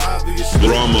 nigga, obviously.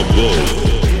 Brahma Bull.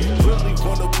 Really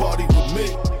wanna party with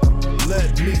me?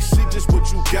 Let me see just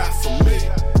what you got for me.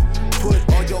 Put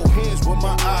your hands where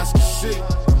my eyes can see.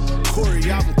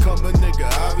 Corey album coming, nigga,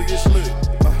 obviously.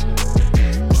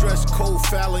 Dress code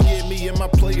fouling, yeah, me and my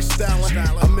players styling.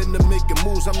 I'm into making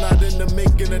moves, I'm not into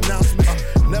making announcements.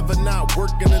 Never not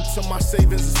working until my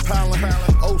savings is piling.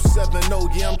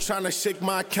 070, yeah, I'm trying to shake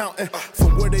my accountant.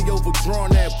 From where they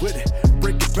overdrawn at with it,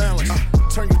 break the balance.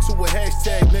 Turn you to a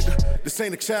hashtag, nigga, this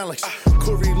ain't a challenge.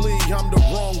 Corey Lee, I'm the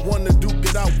wrong one to duke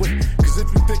it out with. Cause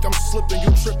if you think I'm slipping,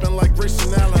 you tripping like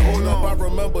Grayson Allen. Hold up, I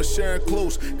remember sharing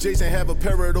clothes. Jason have a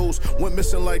pair of those. Went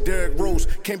missing like Derrick Rose.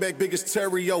 Came back big as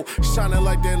Terrio. Shining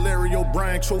like that Larry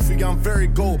O'Brien trophy. I'm very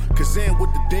gold. Cause in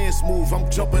with the dance move, I'm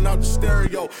jumping out the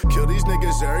stereo. Kill these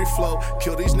niggas every flow.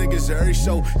 Kill these niggas every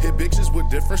show. Hit bitches with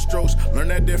different strokes. Learn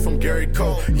that there from Gary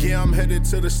Cole. Yeah, I'm headed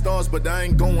to the stars, but I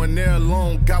ain't going there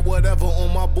alone. Got whatever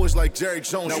on my boys like Jerry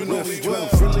Jones. Now you know if you really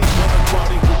wanna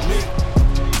party with me,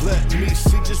 let me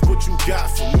see just what you got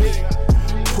for me.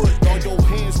 Put all your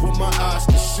hands where my eyes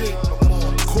can see.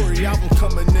 Corey album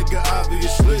coming, nigga,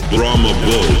 obviously. Drama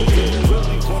Boy.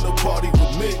 Really wanna party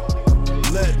with me,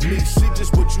 let me see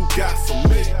just what you got for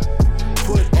me.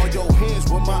 Put all your hands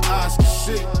where my eyes can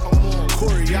see.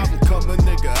 Corey album coming,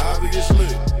 nigga, obviously.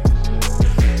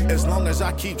 As long as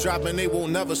I keep dropping, they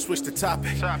won't never switch the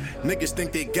topic. Niggas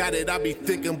think they got it, I be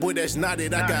thinking, boy, that's not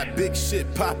it. I got big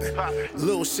shit popping,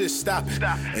 little shit stopping.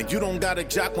 And you don't got a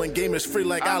jock when game is free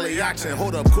like Ali Oxen.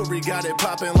 Hold up, Corey got it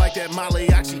popping like that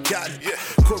Molly Oxy got it.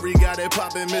 Corey got it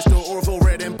popping, Mr. Orville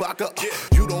Red and Baca.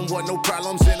 You don't want no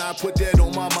problems, and I put that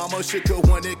on my mama. Shit good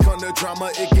when it come to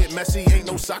drama, it get messy, ain't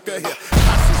no soccer here.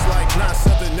 Houses like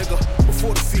 9-7, nigga,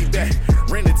 before the feedback.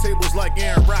 Ran the tables like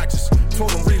Aaron Rodgers,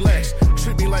 told him relax.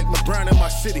 Treat me like LeBron in my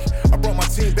city. I brought my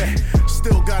team back.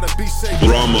 Still gotta be safe.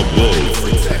 Drama Boy.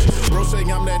 Bro say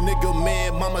I'm that nigga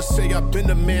man. Mama say I been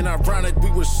the man. Ironic,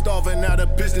 we was starving out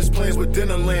of business plans with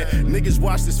Dinnerland. Niggas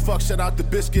watch this fuck. Shout out the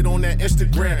Biscuit on that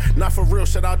Instagram. Not for real.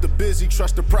 Shout out the Busy.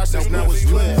 Trust the process. Now it's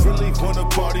lit. Really wanna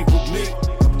party with me?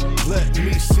 Let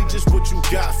me see just what you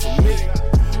got for me.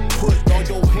 Put all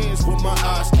your hands where my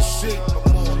eyes can see.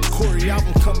 Corey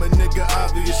album coming, nigga,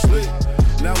 obviously.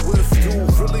 Now if you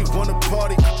really wanna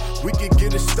party, we can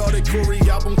get it started. Corey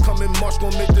album coming March,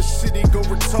 gon' make the city go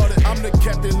retarded. I'm the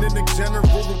captain and the general,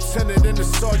 lieutenant and the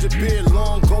sergeant. Beard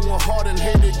long, going hard and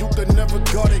hated, you could never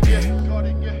guard it, yeah.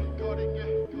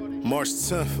 March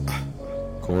 10th.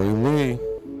 Corey Lee.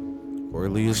 Corey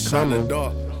Lee is coming.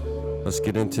 Let's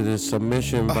get into this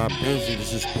submission by Busy.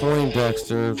 This is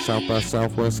Poindexter, South by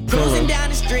Southwest Killer. Cruising down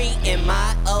the street in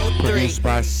my 03. Produced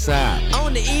by Sap.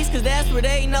 On the east, cause that's where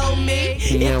they know me.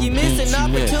 If you missing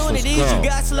opportunities, you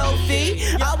got slow feet.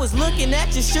 I was looking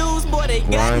at your shoes, boy, they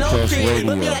got no cream.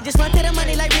 But me, I just run to the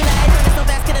money like relay. Running so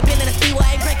fast, could've been in the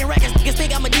freeway. Breaking records, niggas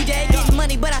think I'm a DJ. Getting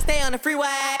money, but I stay on the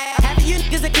freeway. Half of you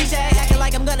niggas a cliche, acting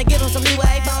like I'm gonna give them some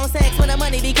leeway. Phone sex when the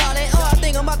money be calling. Oh, I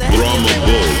think I'm about to have you.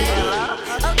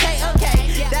 Okay,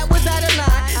 that was out of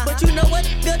line. But you know what?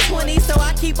 Good 20, so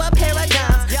I keep up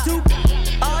paradigms.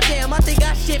 Oh damn, I think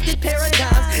I shifted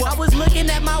paradigms. I was looking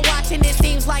at my watch and it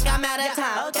seems like I'm out of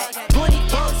time.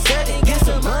 24/7, get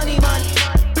some money, man.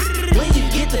 When you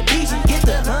get the beach, you get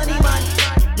the honey, man.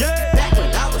 Back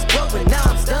when I was broke, but now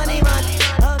I'm stunning, man.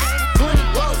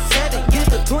 24/7, get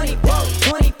the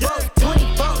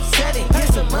 24/7,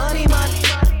 get some money, man.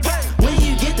 When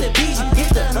you get the beach, you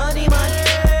get the honey, man.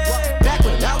 Back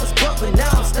when I was broke, but now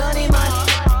I'm stunning, man.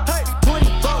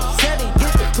 24/7,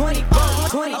 get the 24.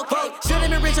 Okay, should've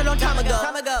been rich a long time ago.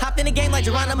 Hopped in the game like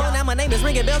Geronimo. Now my name is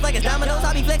ringing bells like it's dominoes.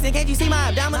 I be flexing, can't you see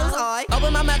my abdominals? Alright,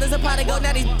 open my mouth as a prodigal.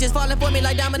 Now they just falling for me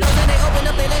like dominoes. And they open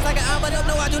up their legs like an envelope.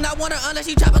 No, I do not want her unless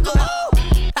she tropical.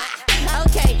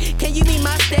 Okay, can you meet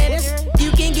my status?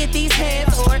 You can get these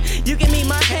hands, or you can meet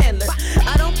my handler.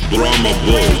 I don't Drama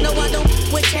Boy. No, I don't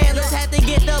with handlers. Had to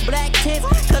get the black tents,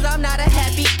 cause I'm not a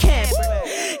happy camper.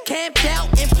 Camped out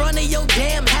in front of your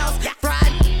damn house.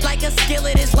 Fried like a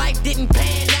skillet, his life didn't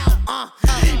pan out.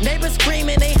 Neighbors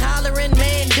screaming, they hollering,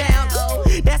 man down.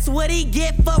 That's what he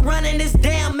get for running his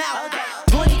damn mouth.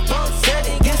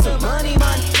 24/7, get some money,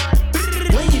 man.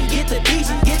 When you get the beach,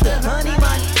 you get the honey,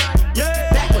 man.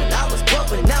 Back when I was broke,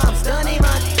 but now I'm stunning,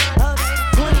 man.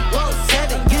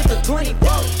 24/7, get the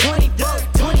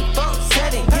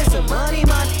 24/7, get some money,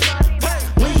 man.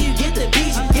 When you get the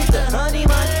beach, you get the honey,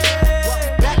 man.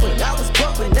 Back when I was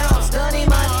broke, but now I'm stunning,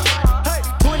 man.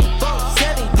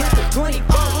 24/7, get the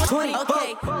 24.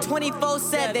 Okay,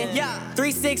 24/7,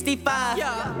 365.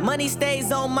 Money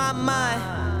stays on my mind.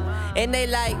 And they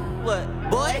like, what?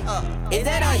 Boy, is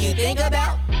that all you think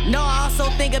about? No, I also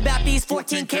think about these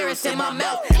 14 carats in my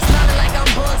mouth. Smelling like I'm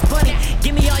Bugs Bunny.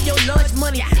 Give me all your lunch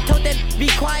money. Told that be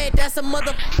quiet, that's a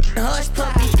mother hush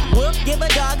puppy. Whoop, give a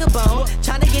dog a bone.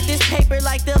 Tryna get this paper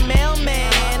like the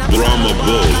mailman. I'm Drama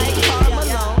Boy. like Karl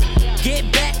Malone.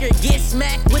 Get back or get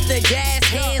smacked with the gas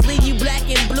hands. Leave you black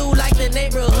and blue like the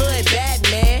neighborhood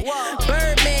Batman.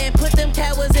 Birdman, put them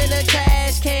towers in a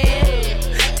trash can.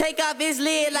 Take off his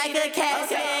lid like a cat.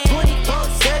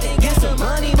 24/7, get some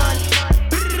money, money.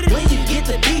 When you get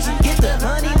the beach, you get the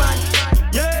honey, money.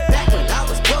 Back when I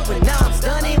was broke, but now I'm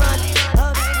stunning, money.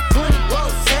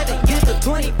 24/7, get the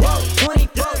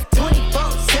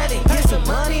 24/7, get some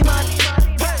money, money.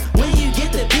 When you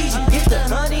get the beach, you get the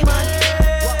honey, money.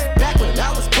 Back when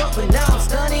I was broke, but now I'm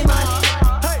stunning, money.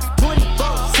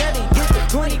 24/7, get the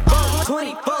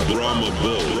 24. Drama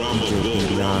Boy.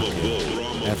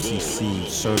 FCC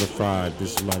certified,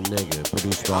 this is my nigga,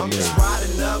 produced by I'm me. just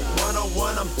riding up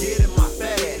 101, I'm getting my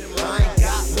fat. I ain't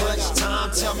got much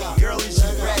time, tell me girl, is you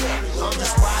ready? I'm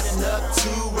just riding up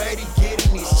 280,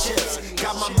 getting these chips.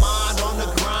 Got my mind on the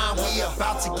grind, we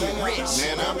about to get rich.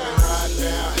 Man, I've been riding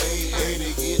down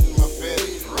 880, getting my fat.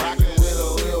 Rockin' with a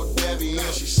little Debbie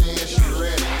and she saying she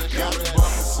ready. Got the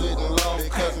bumper sitting low,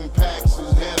 cousin Pax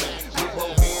is heavy. With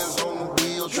both hands on the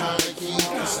wheel, trying to keep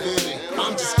it steady.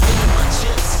 I'm just getting my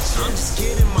chips, I'm just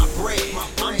getting my bread.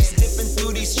 I'm just dipping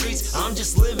through these streets, I'm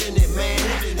just living it, man.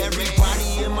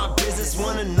 Everybody in my business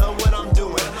wanna know what I'm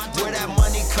doing. Where that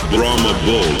money comes Drama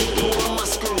Boy. Pulling my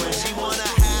screwing, she wanna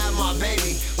have my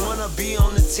baby, wanna be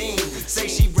on the team. Say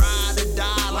she ride or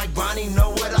die like Bonnie, know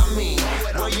what I mean.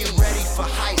 Well, you ready for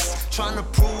heist, trying to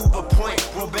prove a point.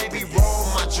 Well, baby, roll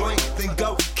my joint, then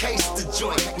go case the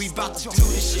joint. We about to do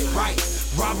this shit right,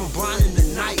 robbing blind in the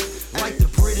night. Like the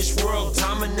British world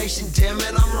domination, damn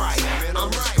it, I'm right. I'm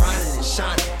just grinding and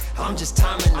shining, I'm just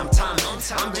timing, I'm timing.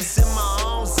 I'm just in my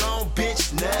own zone,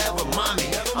 bitch, never mind me.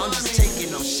 I'm just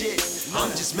taking no shit, I'm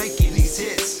just making these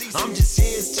hits. I'm just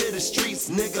here's to the streets,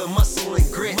 nigga, muscle and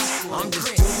grits. I'm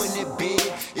just doing it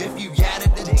big, if you got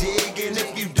it to dig. And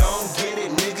if you don't get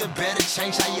it, nigga, better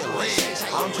change how you live.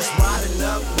 I'm just riding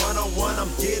up 101,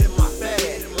 I'm getting my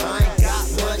fat. I ain't got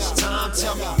much time,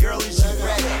 tell me girl, is you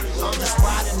ready? I'm just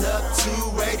riding up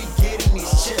 280, getting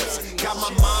these chips. Got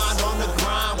my mind on the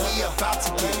grind, we about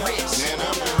to get rich. Man,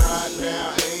 I've been riding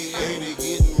down 880,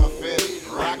 getting my fat.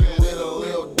 Rockin' with a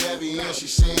little Debbie and she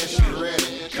saying she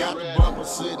ready. Got the bumper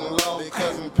sitting low,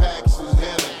 cousin Pax is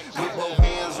heavy. With both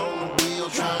hands on the wheel,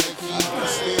 trying to keep it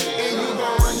steady. And you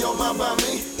gon' run your mouth by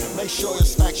me? Make sure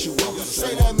it's factual.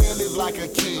 Say that man live like a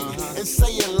king, and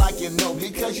say it like you know,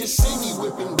 because you see me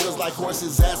whipping wheels like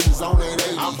horses' asses on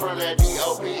 880. I'm from that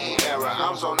D.O.P.E. era,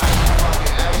 I'm so nice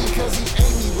fucking happy. Because he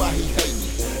ain't me, why he hate me?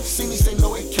 See me say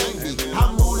no, it can't be.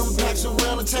 I move them packs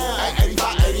around the town,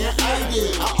 85, 80, and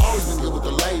 80. I always been good with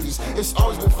the ladies, it's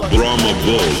always been fucking Drama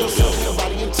Boy.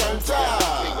 Somebody get turned out.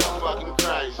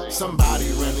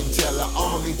 Somebody run and tell the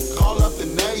army, call up the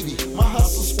Navy. My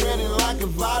hustle spreading like a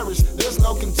virus, there's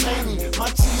no containing. My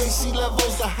THC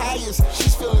level's the highest,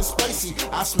 she's feeling spacey.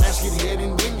 I smash your head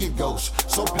and then get ghost.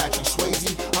 So Patrick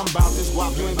Swayze, I'm about this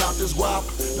wop, you ain't about this wop.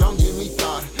 Don't give me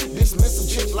thought, dismiss a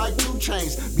chick like 2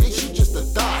 Chainz. Bitch, you just a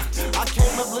thought. I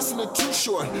came up listening to Too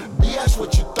Short, BS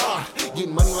what you thought.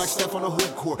 Getting money like Steph on a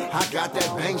hoop court, I got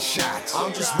that bank shot.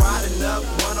 I'm just riding up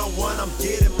 101, I'm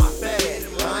getting my fat.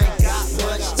 I ain't got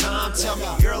much time, tell me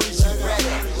girl, is you ready?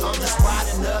 I'm just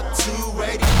riding up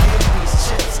 280, getting these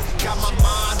chips. Got my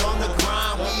mind on the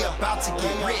grind, we about to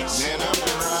get rich. Man, I've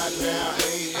been riding down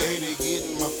 880,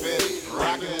 getting my fat.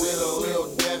 Rockin' with a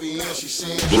little Debbie and she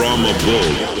saying Drama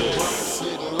Boy.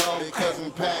 sitting low,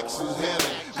 cousin Pax is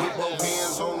heavy. With both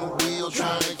hands on the wheel,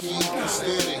 trying to keep it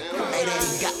steady.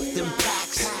 880 got them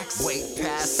packs, way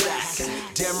past that.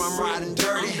 Damn, I'm riding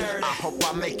dirty, I hope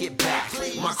I make it back.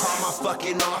 My car, my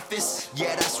fucking office,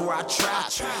 yeah, that's where I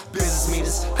trap. Business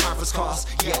meetings, conference calls,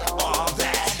 yeah, all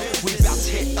that. We about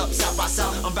to hit up South by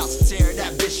South, I'm about to tear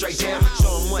that bitch straight down.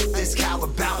 Show 'em what this cow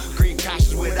about, green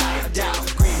passions without a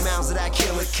doubt. Green mounds of that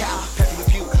killer cow, peppy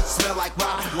with you, smell like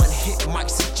rock. One hit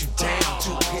might sit you down,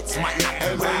 2 hits might knock you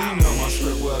Hey man, out. you know my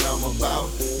script, what I'm about.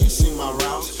 You see my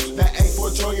routes, that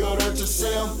A4 Toyota to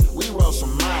sell. We roll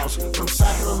some miles, from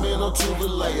Sacramento to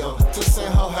Vallejo, to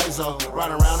San Jose.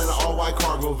 Riding around in an all-white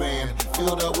cargo van,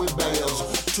 filled up with bales.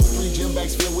 2, 3 gym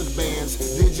bags filled with bands,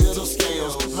 digital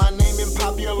scales. My name in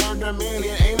popular demand,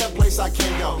 it ain't a place I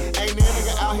can't go. Ain't no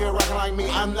nigga out here rocking like me,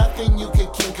 I'm nothing you can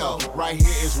kinko. Right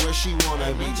here is where she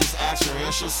wanna be, just ask her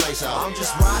and she'll say so. I'm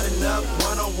just riding up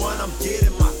 101, I'm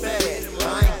getting my fat. I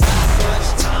ain't got much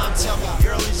time, tell me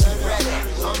girl, is you ready?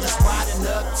 I'm just riding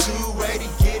up 280,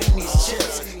 getting these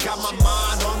chips. Got my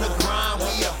mind on the grind,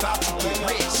 we about to get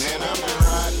rich.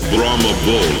 Brahma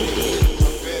Bull.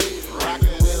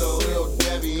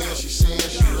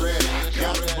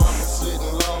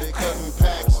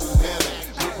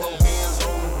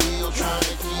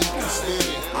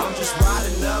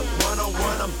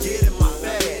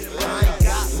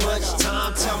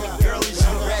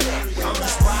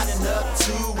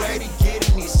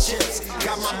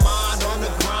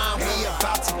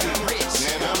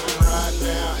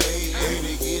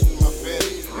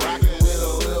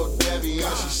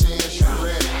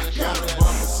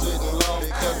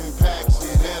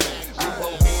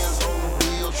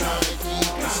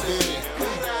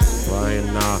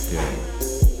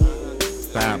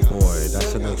 Fat Boy,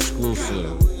 that's an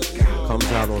exclusive. Comes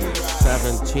out on the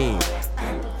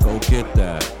 17th. Go get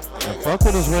that. And fuck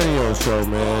with his radio show,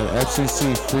 man.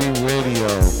 FCC Free Radio,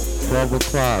 12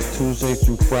 o'clock, Tuesday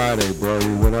through Friday, bro.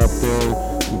 We went up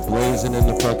there, we blazing in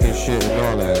the fucking shit and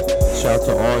all that. Shout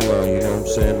to all y'all, you know what I'm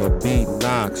saying? The beat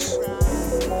knocks.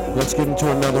 Let's get into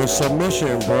another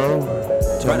submission, bro.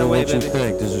 Tell me what you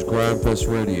think. This is Grindfest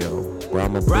Radio.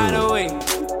 Brahma Right away.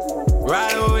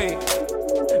 Right away.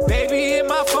 Baby, hit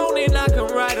my phone and I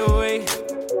come right away.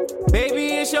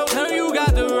 Baby, it's your turn, you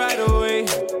got the right away.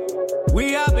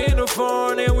 We hop in the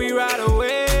phone and we ride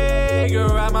away. Girl,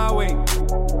 ride my way.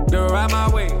 Girl, ride my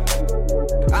way.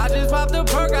 I just popped the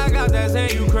perk, I got that Zan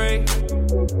Ukraine.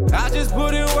 I just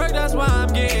put in work, that's why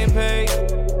I'm getting paid.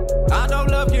 I know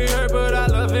love can hurt, but I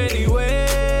love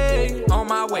anyway. On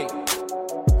my way.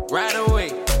 Right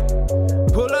away.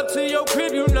 Pull up to your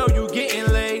crib, you know you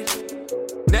getting laid.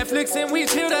 Netflix and we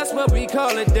chill, that's what we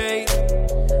call a date.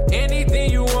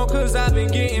 Anything you want, cause I've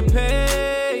been getting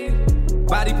paid.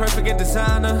 Body perfect and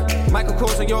designer. Michael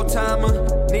Kors on your timer.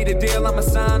 Need a deal, I'm a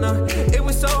signer. It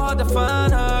was so hard to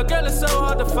find her. Girl, it's so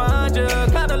hard to find you.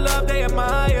 Kinda love they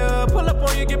admire. Pull up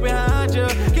on you, get behind you.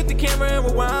 Get the camera and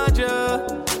rewind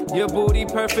you. Your booty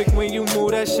perfect when you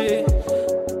move that shit.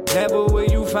 Never will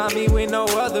you find me with no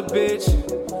other bitch.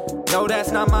 No,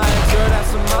 that's not my ex, girl, that's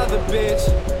some other bitch.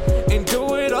 And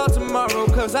do it all tomorrow,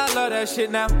 cause I love that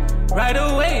shit now. Right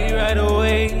away, right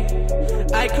away.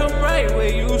 I come right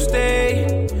where you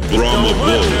stay. Brahma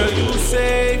Bull. Girl, you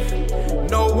safe.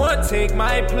 No one take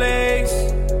my place.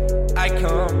 I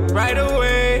come right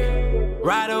away,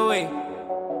 right away,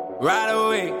 right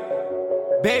away.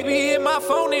 Baby, hit my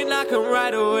phone and I come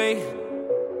right away.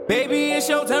 Baby, it's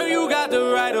your turn, you got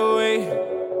the right away.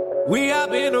 We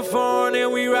hop in the phone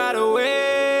and we ride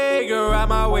away. Girl, ride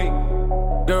my way.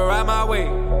 Girl, ride my way.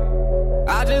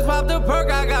 I just popped the perk,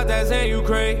 I got that Zan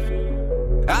Ukraine.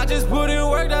 I just put in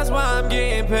work, that's why I'm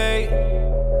getting paid.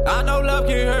 I know love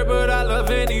can hurt, but I love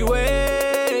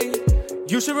anyway.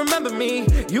 You should remember me.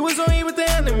 You was on here with the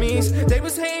enemies. They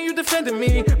was hating, you defended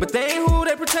me, but they ain't who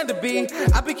they pretend to be.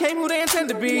 I became who they intend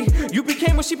to be. You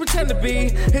became what she pretend to be.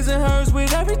 His and hers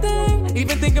with everything,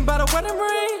 even thinking about a wedding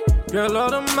ring. Girl, all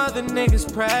them other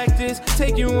niggas practice.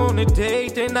 Take you on a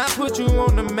date, then I put you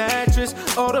on the mattress.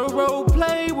 All the role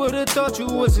play, would've thought you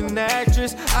was an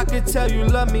actress. I could tell you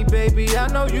love me, baby, I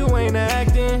know you ain't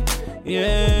acting.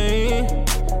 Yeah,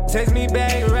 text me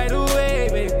back right away,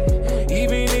 baby.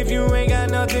 Even if you ain't got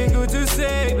nothing good to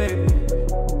say, baby.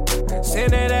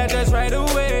 Send that address right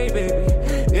away,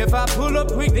 baby. If I pull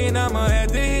up quick, then I'ma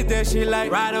have to hit that shit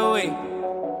like right away.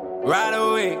 Right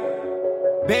away.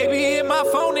 Baby, hit my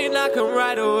phone and I come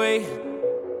right away.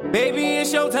 Baby,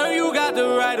 it's your turn, you got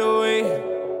the right away.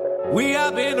 We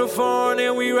hop in the phone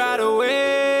and we ride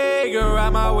away. Girl,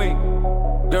 ride my way.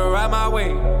 Girl, ride my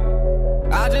way.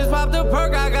 I just popped the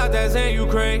perk, I got that Zan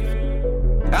Ukraine.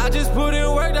 I just put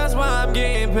in work, that's why I'm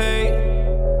getting paid.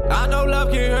 I know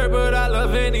love can hurt, but I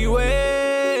love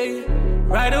anyway.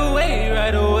 Right away,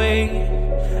 right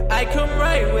away. I come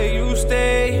right where you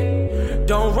stay.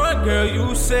 Don't run, girl,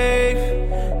 you safe.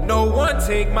 No one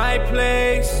take my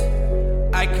place.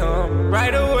 I come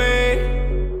right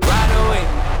away, right away,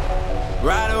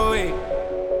 right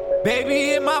away. Baby,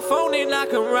 hit my phone and I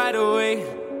come right away.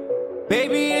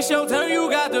 Baby, it's your turn, you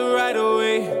got the right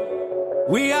away.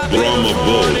 We hop in the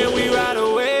phone and we ride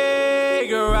away.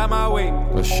 Girl, ride my way.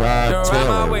 Rashad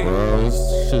Taylor, bro.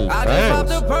 This shit I just popped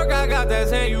the perk, I got that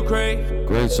Zan Ukraine.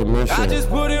 Great submission. I just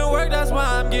put in work, that's why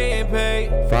I'm getting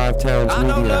paid. Five Towns I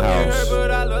know Media love House. you hurt,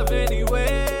 but I love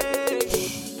anyway.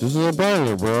 This is a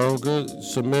banger, bro. Good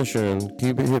submission.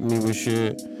 Keep it hitting me with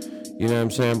shit. You know what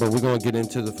I'm saying? But we're gonna get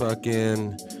into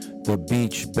the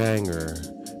beach banger.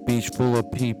 Beach full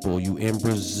of people. You in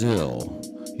Brazil.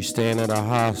 You staying at a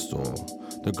hostel.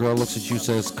 The girl looks at you,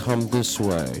 says, "Come this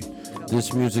way."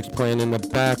 This music's playing in the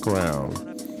background.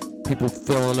 People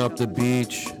filling up the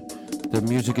beach. The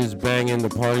music is banging. The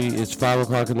party is 5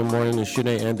 o'clock in the morning. The shit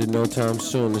ain't ending no time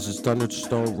soon. This is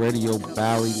Thunderstone Radio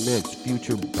Bally Mix,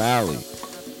 Future Bally.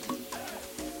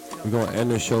 We're going to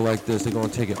end the show like this. They're going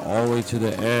to take it all the way to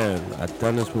the end. I've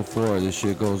done this before. This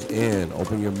shit goes in.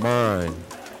 Open your mind.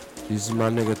 This is my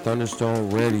nigga Thunderstone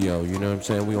Radio. You know what I'm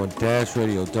saying? We on Dash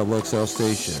Radio, XXL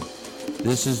station.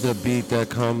 This is the beat that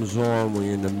comes on when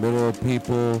you're in the middle of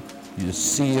people. You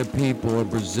see a people in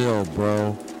Brazil,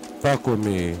 bro. Fuck with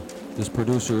me. This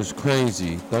producer is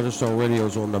crazy. Thunderstone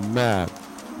Radio's on the map.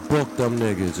 Book them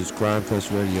niggas. It's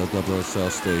Grindfest Radio,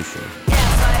 XXL station.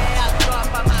 Essa é a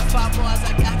tropa mais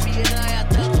famosa que a piranha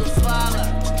tanto fala.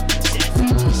 Chefe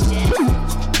do chefe,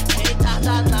 eita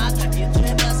danada, que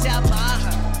trema se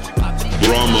amarra.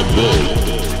 Brahma Bull.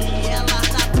 E ela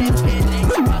tá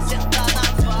preferência pra sentar na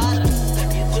vara.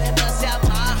 Que trema se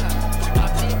amarra, a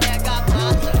primeira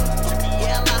mata. E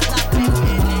ela tá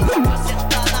preferência pra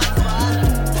sentar na vara.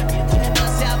 Que trema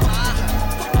se amarra,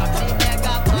 a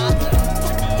primeira mata.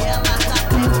 E ela tá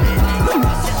preferência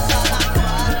pra sentar na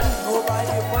vara. No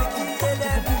baile funk ele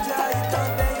é mídia e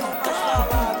também o mais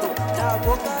falado. Na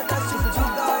boca da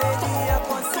chuchuca ele é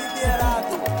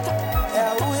considerado. É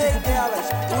o rei delas.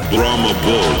 Brahma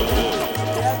Bull.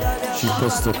 She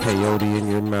puts the peyote in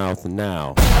your mouth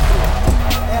now.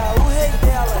 É o rei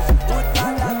delas, o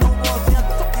talha do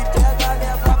momento. Que pega,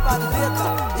 leva pra treta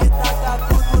e taca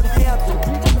tudo dentro.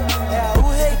 É o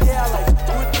rei delas, o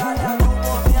talha do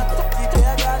momento. Que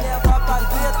pega, leva pra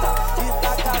treta e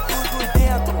taca tudo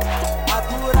dentro.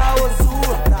 Atura ou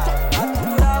surta,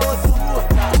 atura ou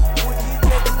surta. O DJ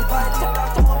do baile tá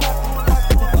com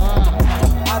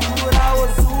atura ou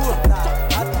surta,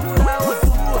 atura ou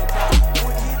surta. O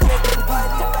DJ do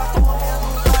baile tá comendo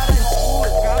várias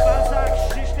putas. Kawasaki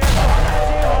X-Tezona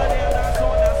de rolê na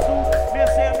Zona Sul.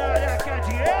 Mercenária quer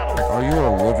dinheiro? Like, are you a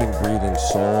living, breathing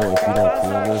soul if you don't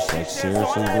feel this? Like,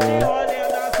 seriously, bro?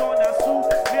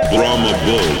 Brahma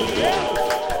Bull.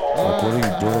 Like, what are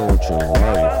you doing with your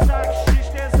life? Like,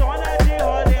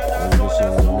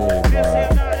 listen to me, bro.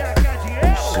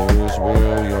 You serious, bro?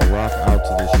 Yo, rock out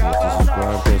to this shit. This is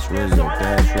Grindfest Radio,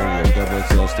 Dash Radio,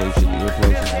 XXL station.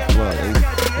 Earplugs is the plug.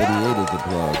 88 is the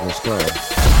plug. Let's go.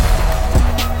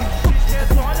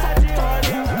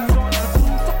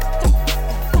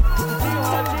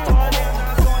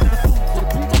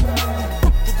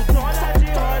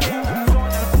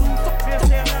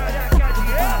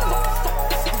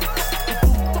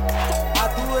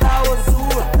 Atura ou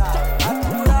surta,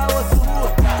 atura ou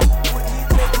surta. O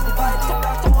DJ do baile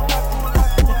tá com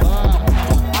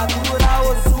atura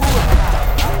ou surta,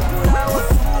 atura ou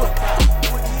surta.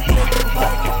 O DJ do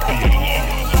baile tá com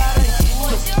várias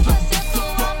putas.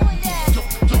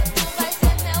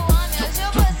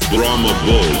 Brahma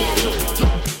Bull.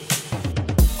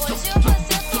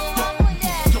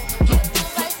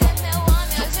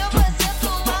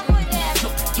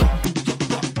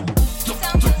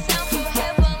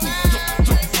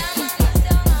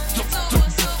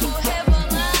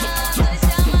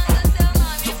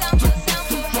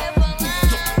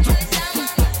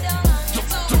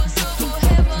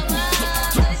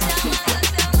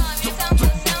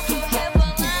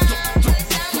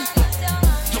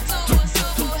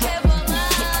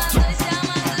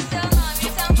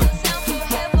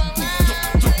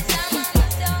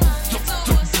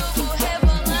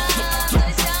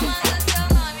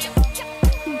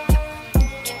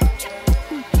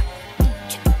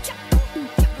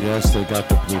 Yes, they got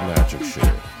the Blue Magic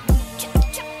shit.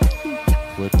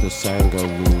 With the Sangha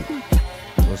loop.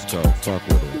 Let's go. Fuck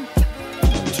with it.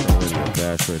 Thunderstone Radio,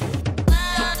 Dash Radio.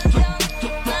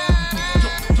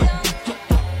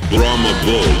 Brahma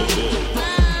Bull.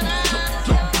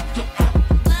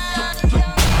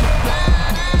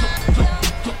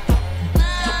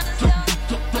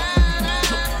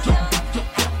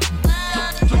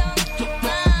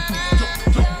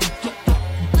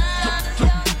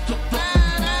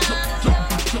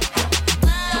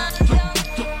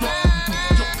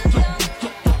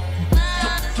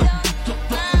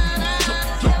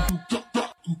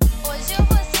 Hoje eu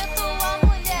vou ser tua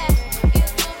mulher e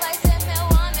tu vai ser meu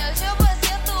homem. Hoje eu vou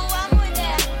ser tua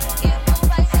mulher e tu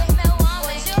vai ser meu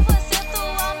homem. Hoje eu vou ser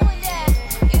tua mulher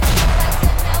e tu vai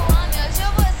ser meu homem. Hoje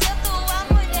eu vou ser tua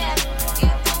mulher e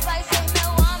tu vai ser meu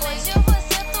homem. Hoje eu vou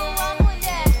ser tua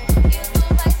mulher e tu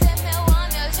vai ser meu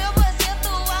homem. Hoje eu vou ser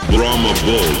tua mulher. Brahma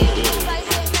Bull. Vai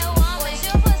ser meu homem. Hoje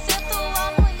eu vou ser tua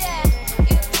mulher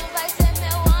e tu vai ser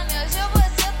meu homem. Hoje eu vou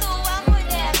ser tua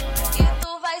mulher e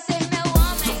tu vai ser meu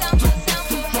homem. Sampo,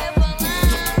 sampo,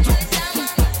 rebolando,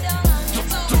 chamando seu nome.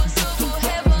 Subo, subo,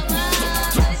 rebolando,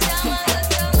 chamando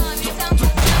seu nome. Sampo,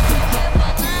 sampo,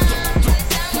 rebolando,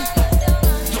 chamando seu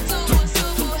nome. Subo,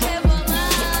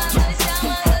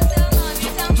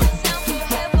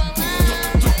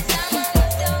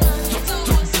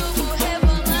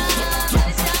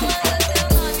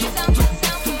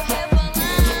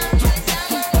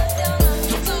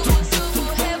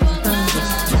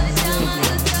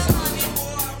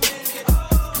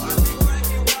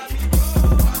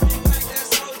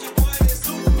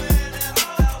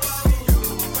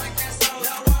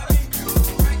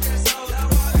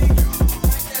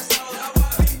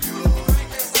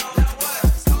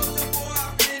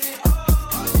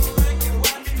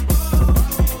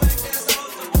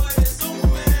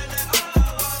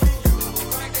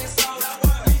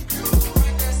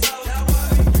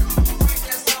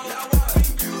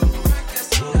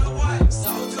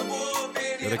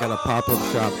 got a pop-up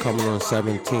shop coming on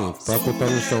 17th. Fuck with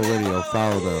Thunderstone Radio.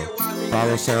 Follow them.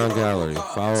 Follow Sound Gallery.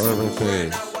 Follow Urban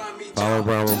Phase. Follow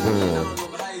Brown and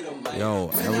Bull. Yo,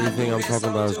 everything I'm talking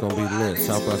about is gonna be lit.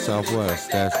 South by Southwest.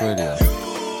 Stash Radio.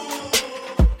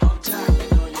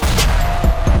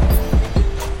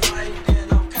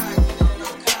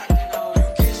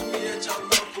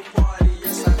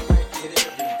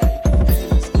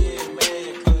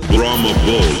 Brahma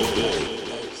Bull.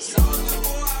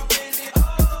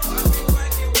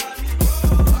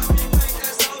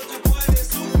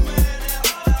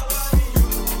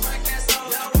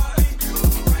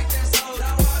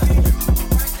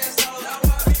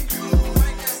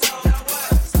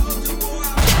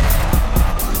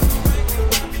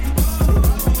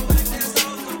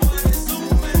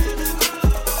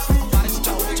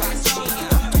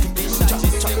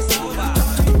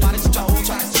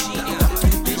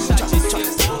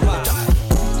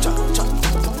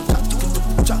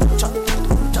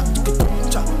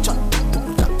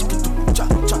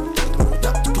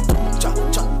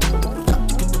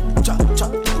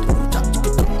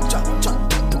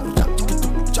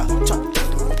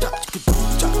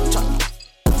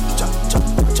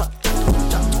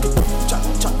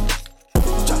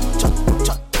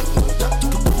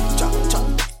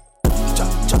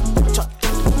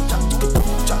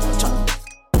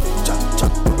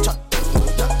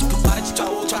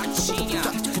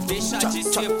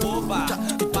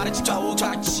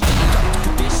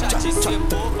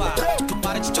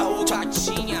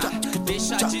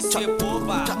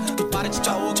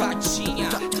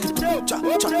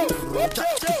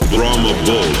 Brahma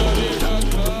Bull.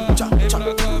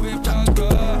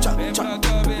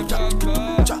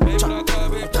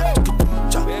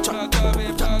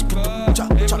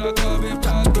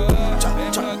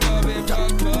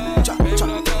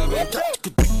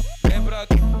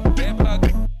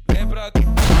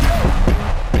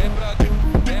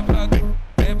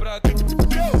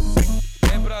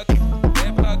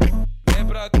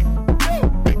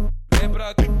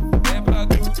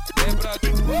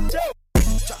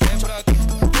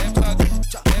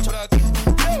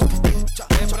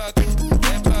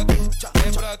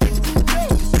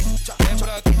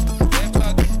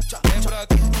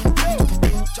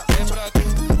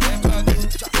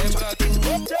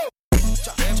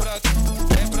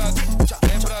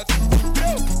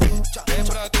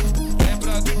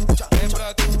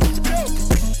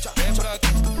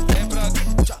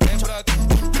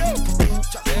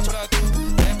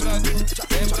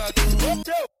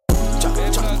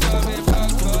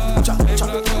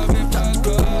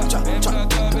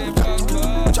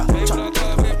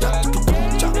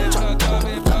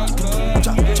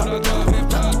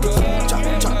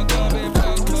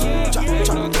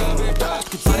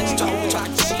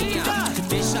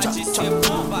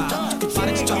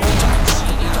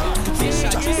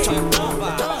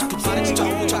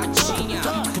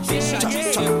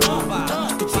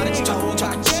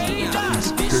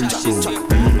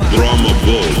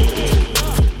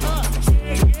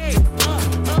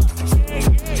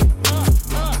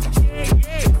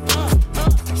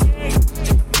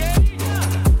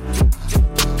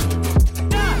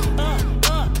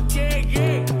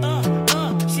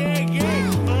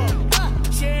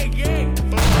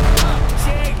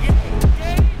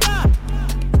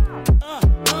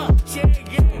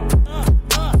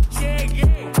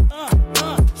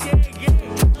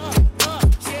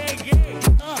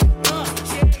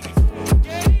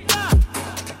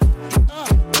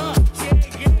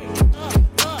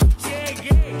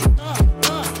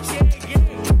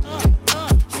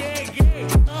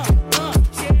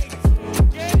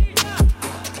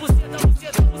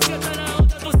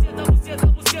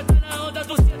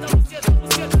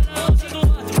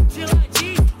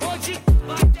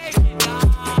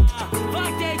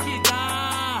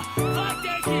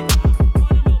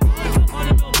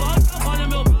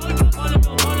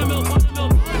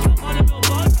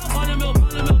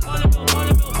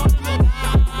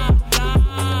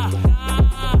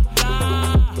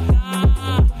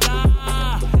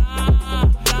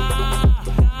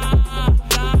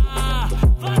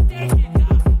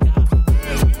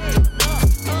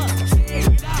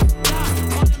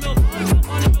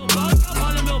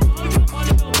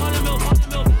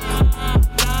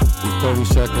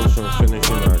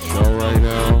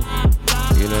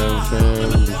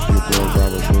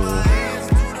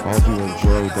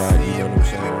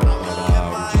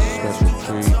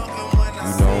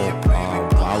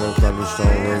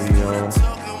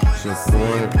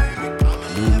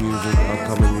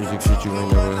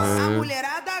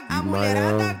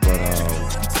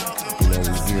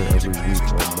 Every week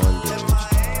on Mondays.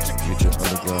 Get your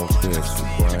underground fix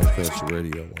with Brian Coast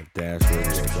Radio on Dash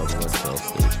Radio, Double XL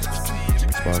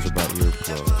Station. Sponsored by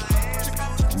Earplug.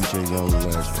 DJ Young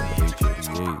Les from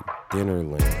H88,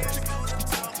 Dinnerland.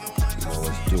 You know,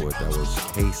 let's do it. That was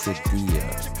Quesadilla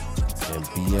and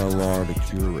BLR the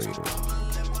Curator.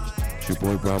 It's your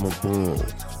boy Brahma Bull,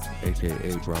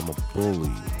 aka Brahma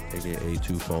Bully, aka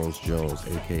Two Phones Jones,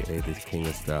 aka the King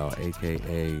of Style,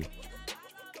 aka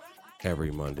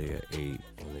every Monday at 8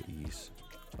 on the East,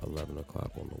 11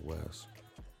 o'clock on the West,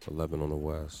 11 on the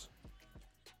West.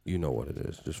 You know what it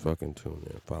is. Just fucking tune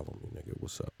in. Follow me, nigga.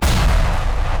 What's up?